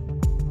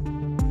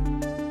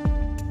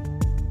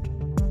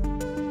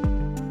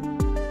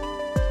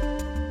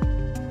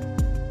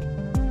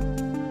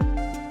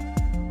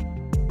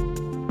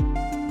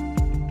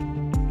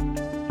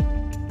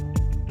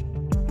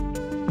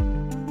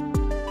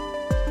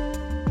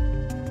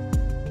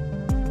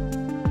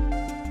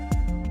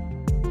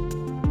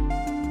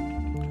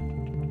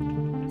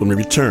 When we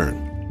return,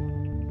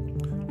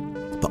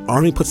 the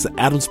Army puts the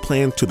Adams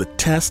plan to the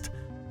test.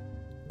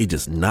 It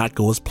does not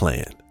go as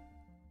planned.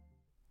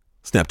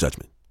 Snap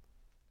Judgment.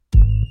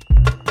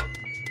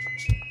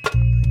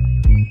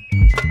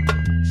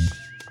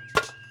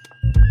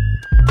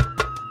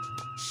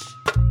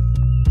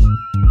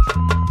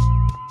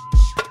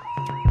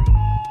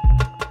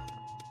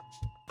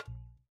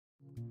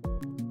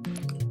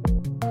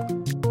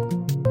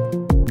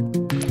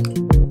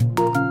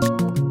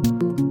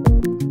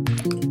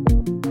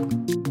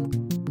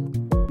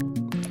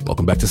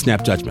 Welcome back to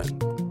Snap Judgment,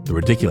 the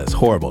ridiculous,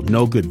 horrible,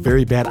 no good,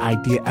 very bad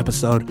idea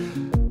episode.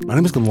 My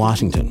name is Glenn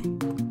Washington,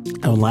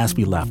 and when last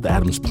we left the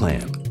Adams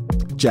plan,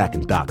 Jack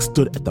and Doc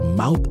stood at the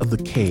mouth of the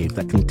cave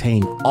that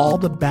contained all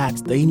the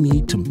bats they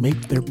need to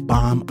make their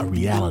bomb a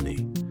reality.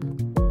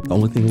 The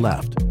only thing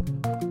left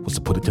was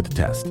to put it to the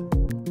test.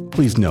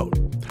 Please note,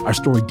 our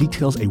story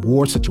details a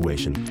war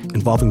situation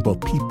involving both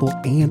people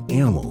and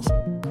animals.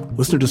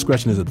 Listener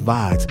discretion is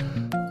advised.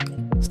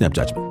 Snap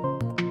Judgment.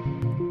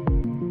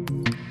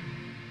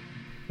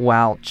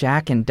 While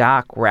Jack and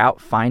Doc were out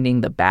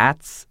finding the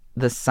bats,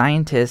 the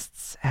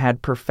scientists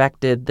had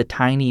perfected the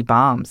tiny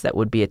bombs that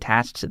would be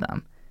attached to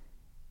them.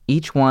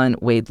 Each one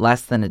weighed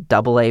less than a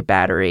AA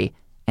battery,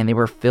 and they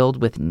were filled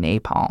with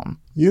napalm.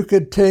 You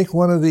could take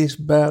one of these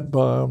bat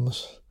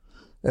bombs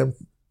and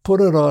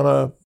put it on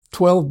a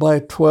 12 by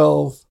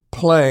 12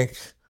 plank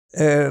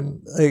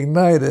and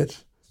ignite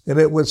it, and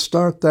it would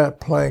start that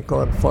plank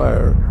on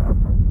fire.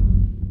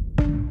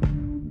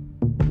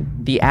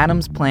 The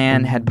Adams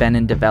plan had been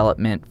in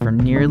development for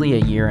nearly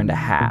a year and a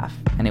half,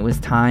 and it was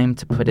time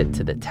to put it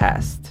to the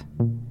test.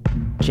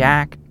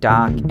 Jack,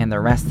 Doc, and the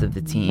rest of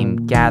the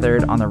team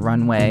gathered on the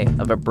runway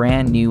of a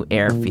brand new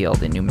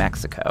airfield in New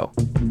Mexico.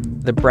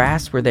 The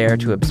brass were there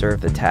to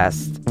observe the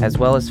test, as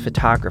well as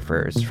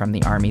photographers from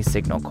the Army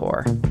Signal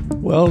Corps.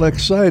 Well,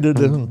 excited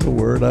isn't the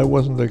word. I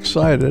wasn't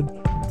excited.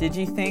 Did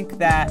you think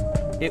that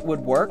it would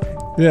work?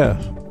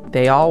 Yes.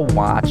 They all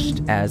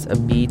watched as a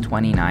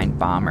B-29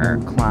 bomber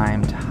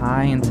climbed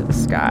high into the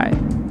sky.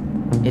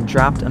 It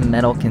dropped a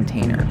metal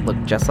container,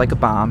 looked just like a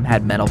bomb,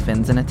 had metal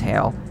fins and a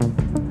tail,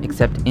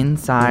 except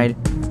inside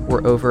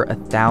were over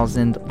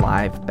 1,000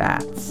 live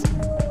bats.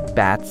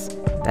 Bats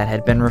that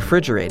had been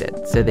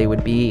refrigerated so they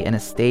would be in a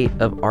state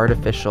of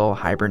artificial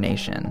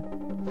hibernation.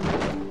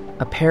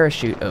 A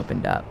parachute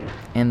opened up,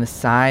 and the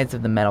sides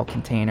of the metal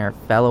container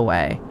fell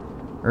away,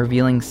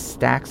 revealing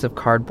stacks of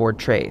cardboard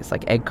trays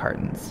like egg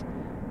cartons,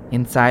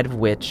 inside of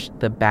which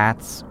the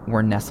bats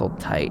were nestled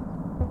tight.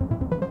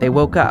 They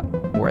woke up,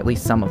 or at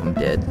least some of them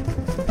did,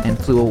 and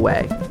flew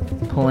away,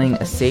 pulling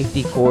a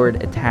safety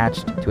cord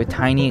attached to a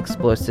tiny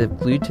explosive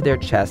glued to their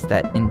chest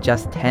that in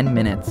just 10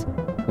 minutes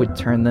would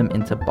turn them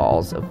into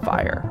balls of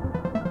fire.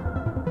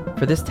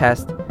 For this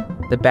test,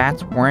 the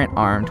bats weren't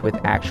armed with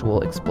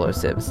actual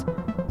explosives.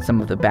 Some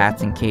of the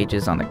bats in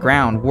cages on the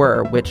ground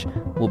were, which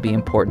will be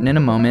important in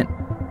a moment,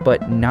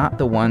 but not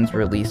the ones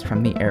released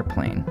from the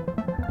airplane.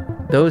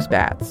 Those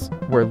bats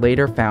were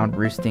later found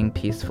roosting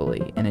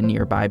peacefully in a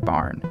nearby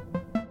barn.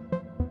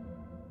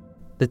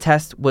 The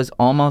test was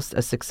almost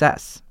a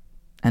success,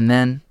 and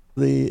then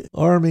the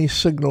Army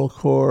Signal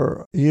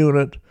Corps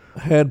unit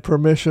had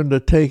permission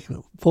to take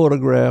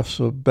photographs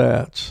of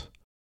bats.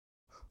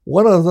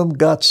 One of them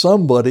got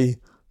somebody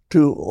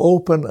to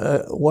open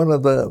one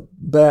of the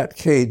bat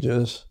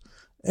cages,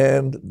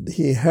 and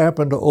he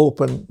happened to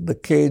open the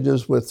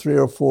cages with 3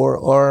 or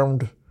 4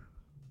 armed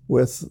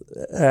with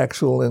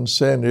actual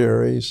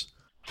incendiaries,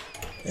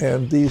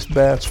 and these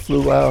bats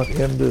flew out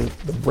into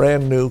the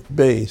brand new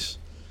base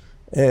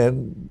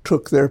and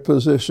took their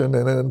position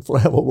in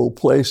inflammable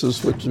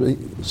places, which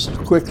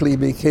quickly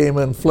became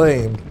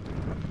inflamed.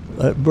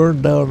 It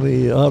burned down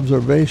the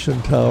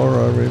observation tower.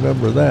 I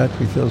remember that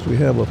because we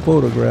have a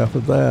photograph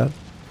of that.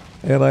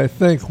 And I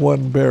think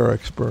one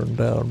barracks burned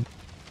down.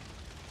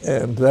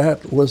 And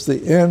that was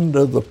the end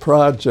of the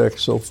project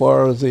so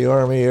far as the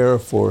Army Air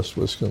Force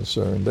was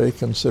concerned. They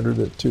considered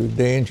it too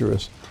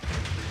dangerous.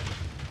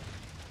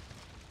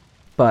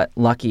 But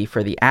lucky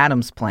for the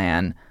Adams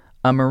plan,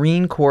 a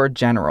Marine Corps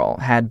general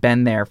had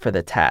been there for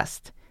the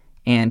test,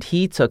 and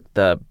he took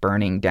the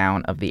burning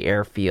down of the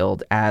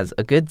airfield as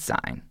a good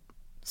sign.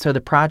 So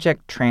the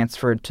project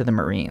transferred to the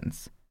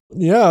Marines.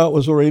 Yeah, it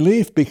was a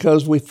relief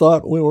because we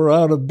thought we were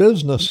out of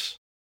business.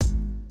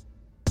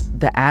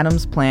 The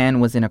Adams plan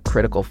was in a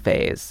critical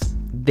phase.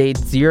 They'd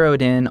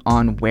zeroed in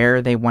on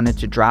where they wanted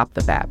to drop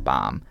the bat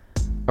bomb,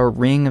 a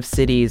ring of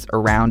cities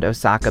around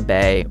Osaka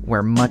Bay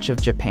where much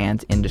of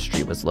Japan's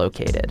industry was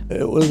located.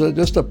 It was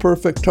just a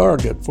perfect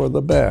target for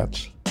the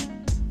bats.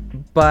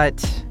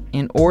 But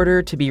in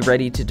order to be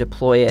ready to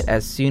deploy it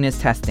as soon as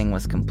testing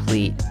was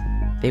complete,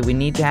 they would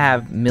need to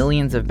have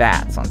millions of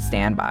bats on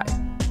standby.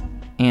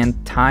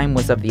 And time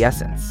was of the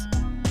essence.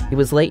 It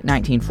was late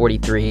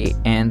 1943,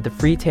 and the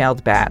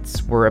free-tailed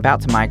bats were about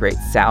to migrate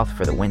south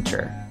for the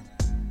winter.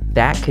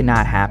 That could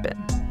not happen.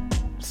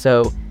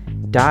 So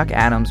Doc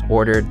Adams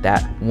ordered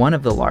that one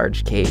of the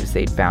large caves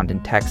they'd found in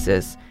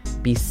Texas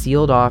be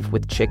sealed off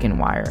with chicken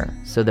wire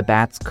so the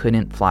bats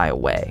couldn't fly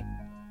away.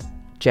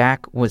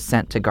 Jack was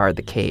sent to guard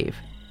the cave.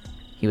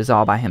 He was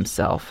all by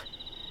himself.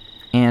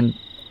 And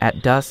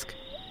at dusk,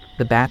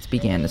 the bats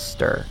began to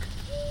stir.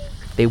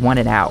 They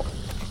wanted out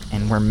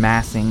and were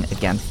massing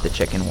against the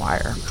chicken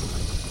wire,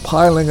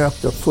 piling up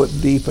to foot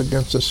deep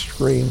against the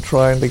screen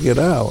trying to get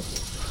out.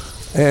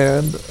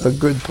 And a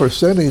good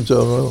percentage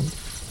of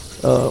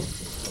them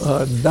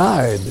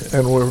died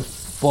and were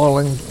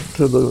falling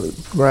to the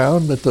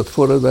ground at the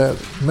foot of that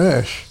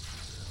mesh.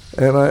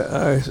 And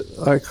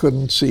I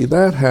couldn't see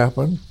that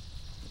happen.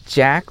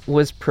 Jack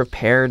was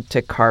prepared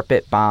to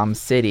carpet bomb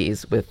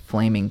cities with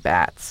flaming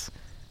bats.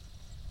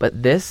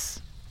 But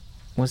this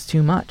was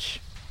too much.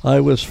 I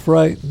was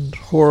frightened,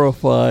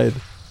 horrified,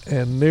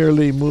 and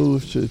nearly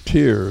moved to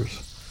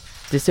tears.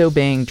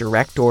 Disobeying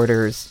direct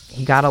orders,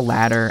 he got a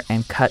ladder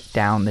and cut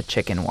down the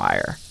chicken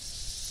wire.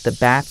 The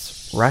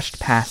bats rushed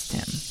past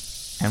him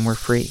and were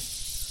free.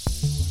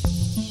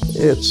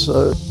 It's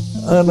an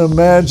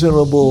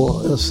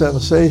unimaginable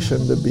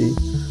sensation to be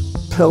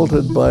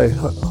pelted by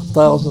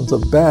thousands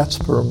of bats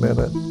per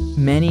minute.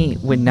 Many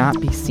would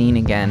not be seen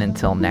again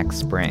until next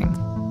spring.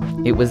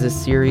 It was a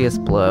serious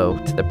blow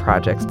to the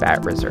project's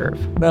bat reserve.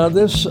 Now,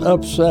 this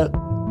upset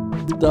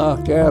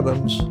Doc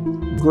Adams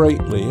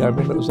greatly. I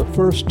mean, it was the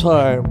first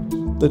time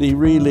that he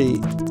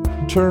really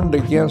turned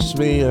against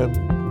me and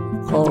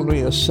called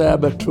me a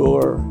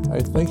saboteur. I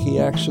think he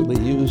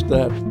actually used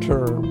that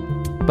term.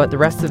 But the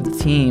rest of the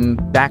team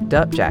backed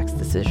up Jack's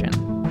decision.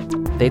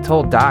 They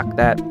told Doc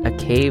that a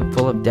cave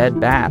full of dead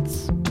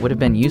bats would have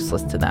been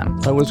useless to them.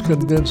 I was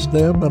convinced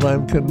then, and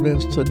I'm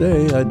convinced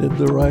today I did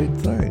the right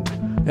thing.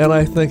 And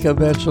I think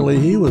eventually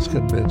he was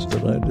convinced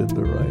that I did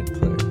the right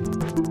thing.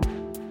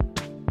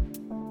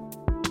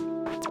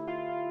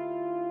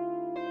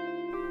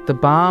 The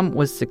bomb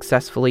was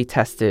successfully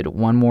tested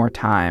one more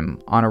time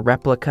on a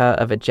replica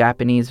of a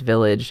Japanese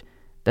village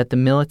that the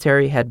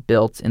military had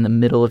built in the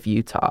middle of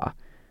Utah.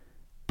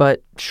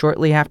 But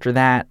shortly after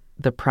that,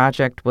 the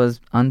project was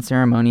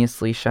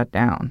unceremoniously shut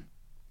down.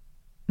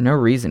 No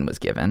reason was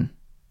given.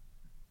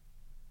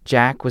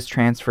 Jack was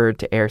transferred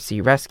to Air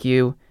Sea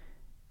Rescue,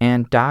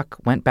 and Doc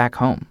went back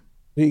home.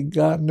 He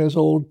got in his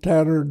old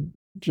tattered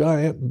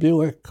giant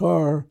Buick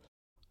car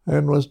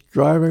and was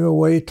driving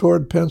away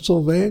toward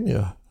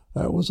Pennsylvania.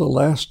 That was the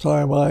last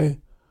time I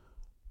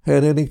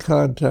had any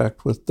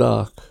contact with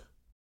Doc.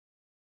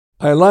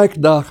 I liked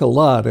Doc a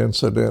lot,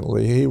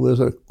 incidentally. He was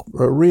a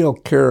real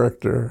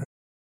character.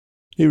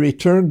 He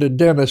returned to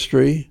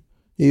dentistry.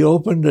 He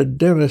opened a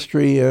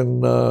dentistry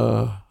in,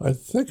 I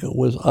think it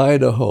was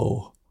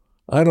Idaho.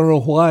 I don't know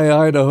why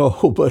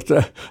Idaho, but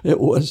it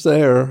was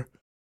there.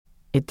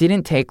 It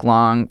didn't take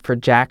long for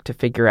Jack to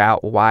figure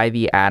out why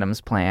the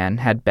Adams plan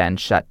had been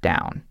shut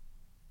down.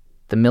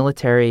 The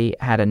military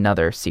had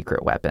another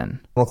secret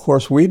weapon. Of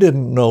course, we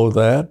didn't know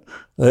that.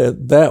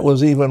 That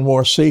was even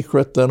more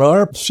secret than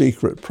our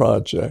secret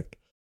project.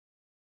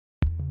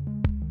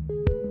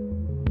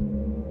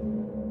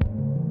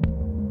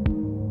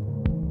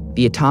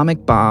 The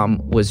atomic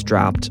bomb was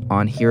dropped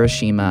on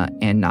Hiroshima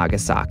and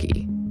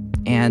Nagasaki.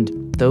 And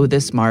though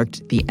this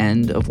marked the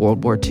end of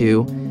World War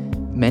II,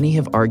 many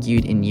have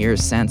argued in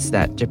years since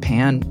that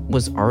Japan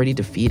was already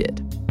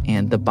defeated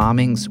and the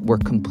bombings were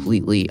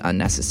completely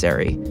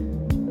unnecessary.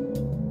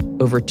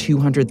 Over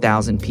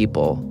 200,000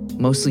 people,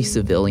 mostly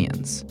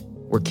civilians,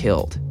 were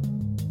killed.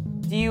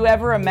 Do you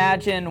ever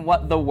imagine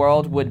what the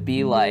world would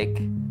be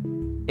like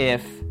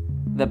if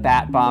the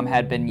bat bomb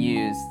had been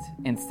used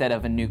instead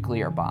of a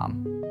nuclear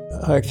bomb?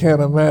 I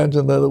can't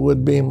imagine that it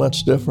would be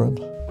much different.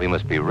 We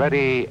must be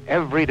ready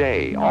every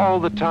day, all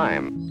the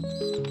time.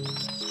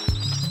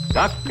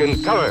 Duck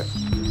and cover.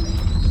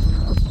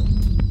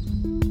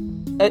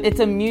 It's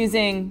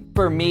amusing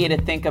for me to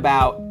think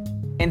about,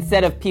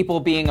 instead of people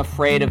being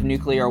afraid of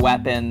nuclear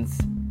weapons,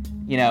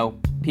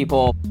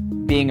 people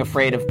being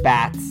afraid of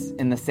bats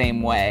in the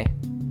same way.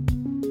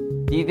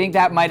 Do you think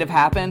that might have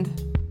happened?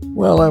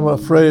 Well, I'm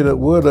afraid it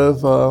would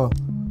have.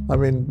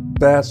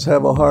 Bats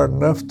have a hard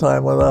enough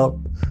time without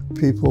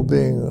people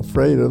being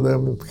afraid of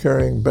them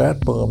carrying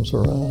bat bombs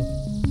around.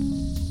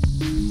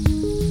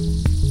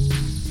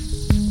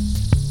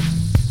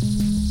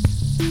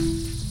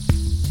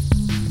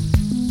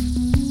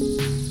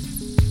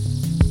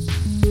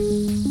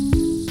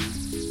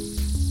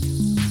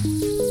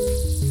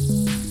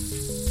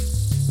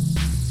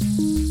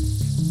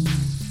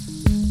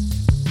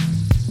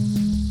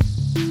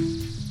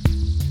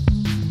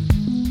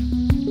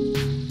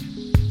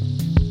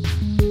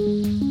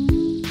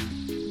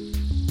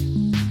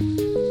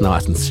 Now, I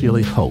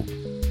sincerely hope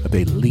that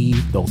they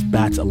leave those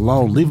bats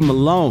alone. Leave them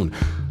alone.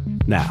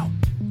 Now,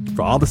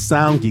 for all the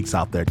sound geeks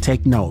out there,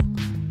 take note.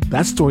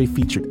 That story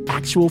featured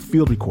actual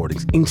field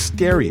recordings in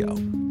stereo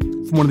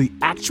from one of the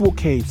actual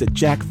caves that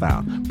Jack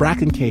found,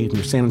 Bracken Cave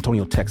near San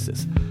Antonio,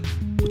 Texas.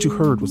 What you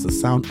heard was the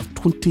sound of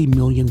 20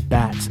 million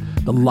bats,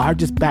 the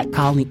largest bat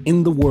colony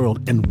in the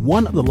world and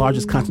one of the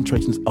largest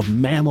concentrations of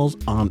mammals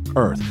on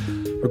Earth.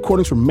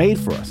 Recordings were made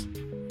for us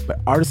by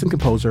artist and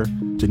composer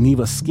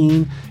Geneva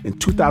Skeen in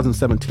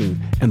 2017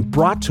 and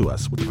brought to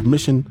us with the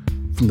permission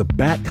from the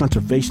Bat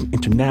Conservation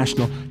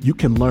International. You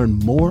can learn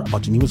more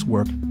about Geneva's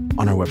work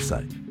on our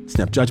website,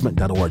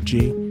 snapjudgment.org.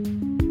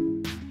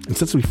 And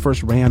since we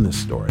first ran this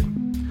story,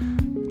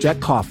 Jack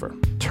Cofer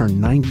turned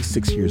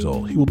 96 years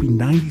old. He will be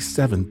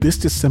 97 this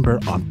December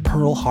on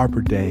Pearl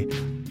Harbor Day.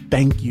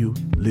 Thank you,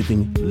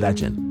 living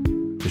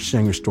legend, for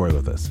sharing your story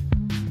with us.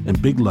 And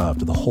big love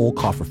to the whole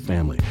Cofer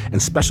family. And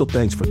special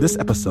thanks for this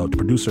episode to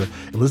producer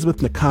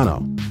Elizabeth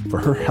Nakano for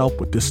her help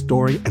with this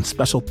story. And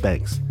special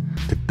thanks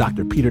to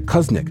Dr. Peter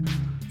Kuznick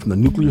from the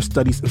Nuclear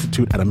Studies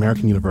Institute at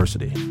American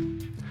University.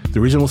 The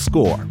original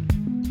score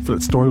for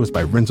that story was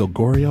by Renzo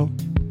Gorio.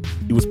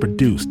 It was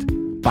produced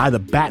by the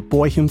Bat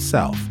Boy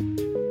himself,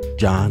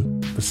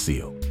 John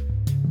Basile.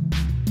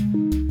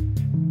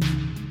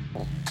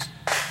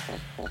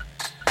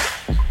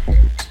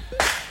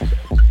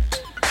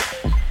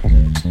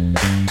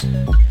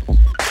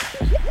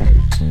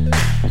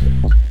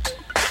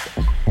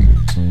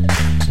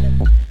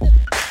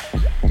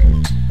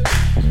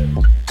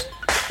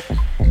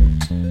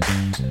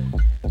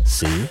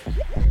 See,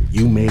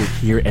 you made it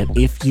here, and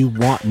if you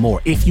want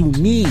more, if you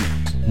need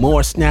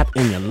more Snap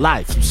in your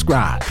life,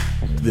 subscribe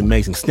to the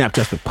amazing Snap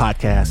Judgment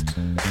podcast.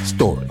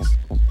 Stories,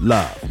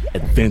 love,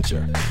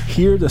 adventure.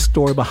 Hear the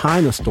story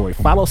behind the story.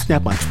 Follow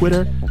Snap on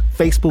Twitter,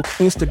 Facebook,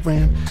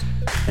 Instagram,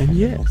 and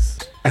yes,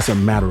 as a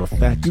matter of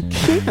fact, you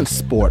can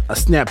sport a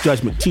Snap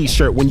Judgment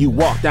t-shirt when you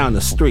walk down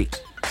the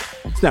street.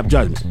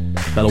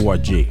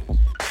 snapjudgment.org.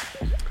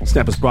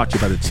 Snap is brought to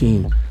you by the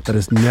team that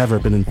has never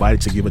been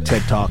invited to give a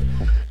TED Talk,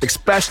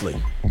 especially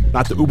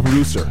not the Uber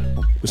producer,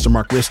 Mr.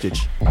 Mark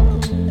Ristich.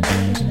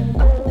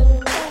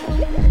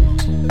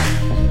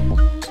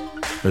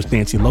 There's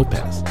Nancy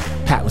Lopez,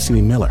 Pat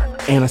Lucini Miller,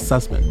 Anna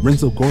Sussman,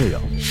 Renzo Gorio,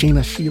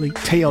 Sheena Shealy,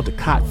 Teo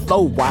Ducott,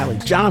 Flo Wiley,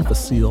 John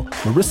Facile,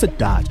 Marissa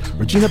Dodge,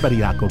 Regina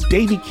Bediaco,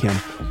 Davey Kim,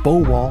 Bo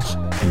Walsh,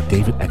 and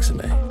David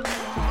Exame.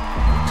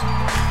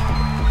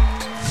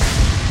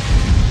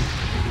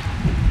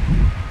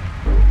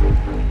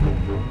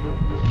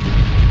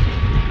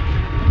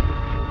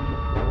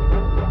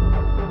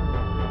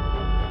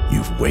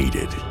 You've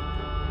waited.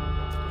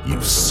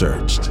 You've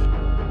searched.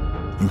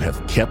 You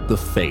have kept the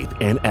faith,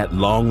 and at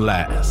long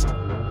last,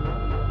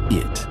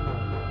 it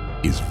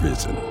is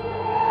risen.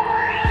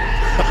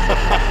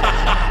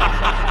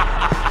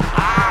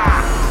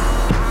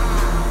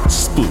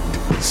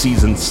 Spooked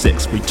Season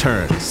 6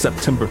 returns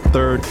September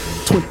 3rd,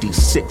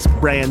 26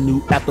 brand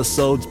new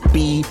episodes.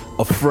 Be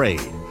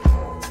afraid.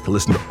 To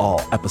listen to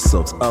all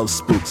episodes of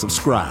Spooked,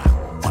 subscribe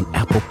on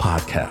Apple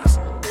Podcasts.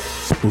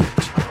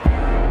 Spooked.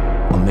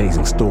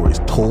 Amazing stories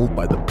told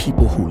by the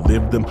people who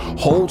lived them.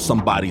 Hold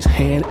somebody's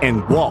hand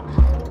and walk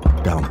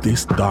down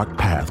this dark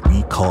path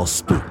we call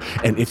Spook.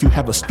 And if you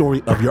have a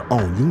story of your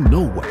own, you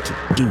know what to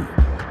do.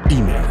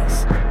 Email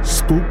us,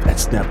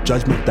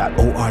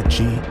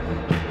 spooked@snapjudgment.org.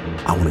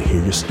 I want to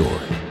hear your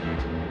story.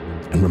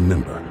 And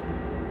remember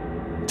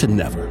to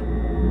never,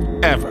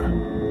 ever,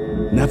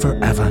 never,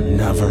 ever,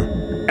 never,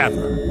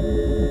 ever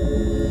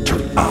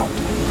turn out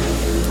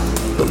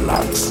the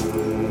lights.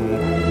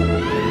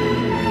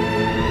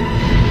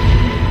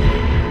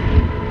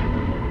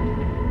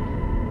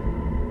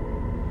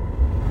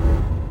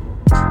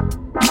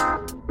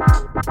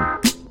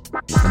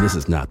 And this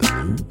is not the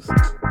news.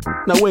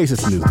 No way is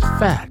this news. It's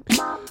fact. You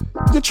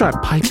can try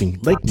piping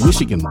Lake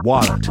Michigan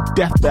water to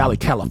Death Valley,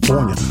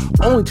 California,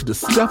 only to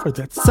discover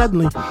that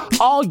suddenly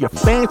all your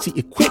fancy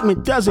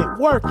equipment doesn't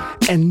work,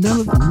 and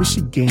none of the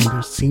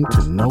Michiganders seem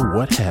to know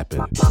what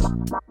happened.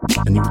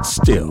 And you would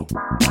still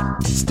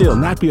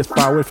not be as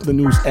far away from the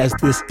news as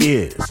this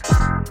is.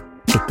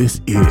 But this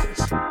is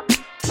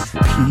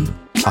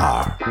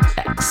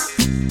PRX.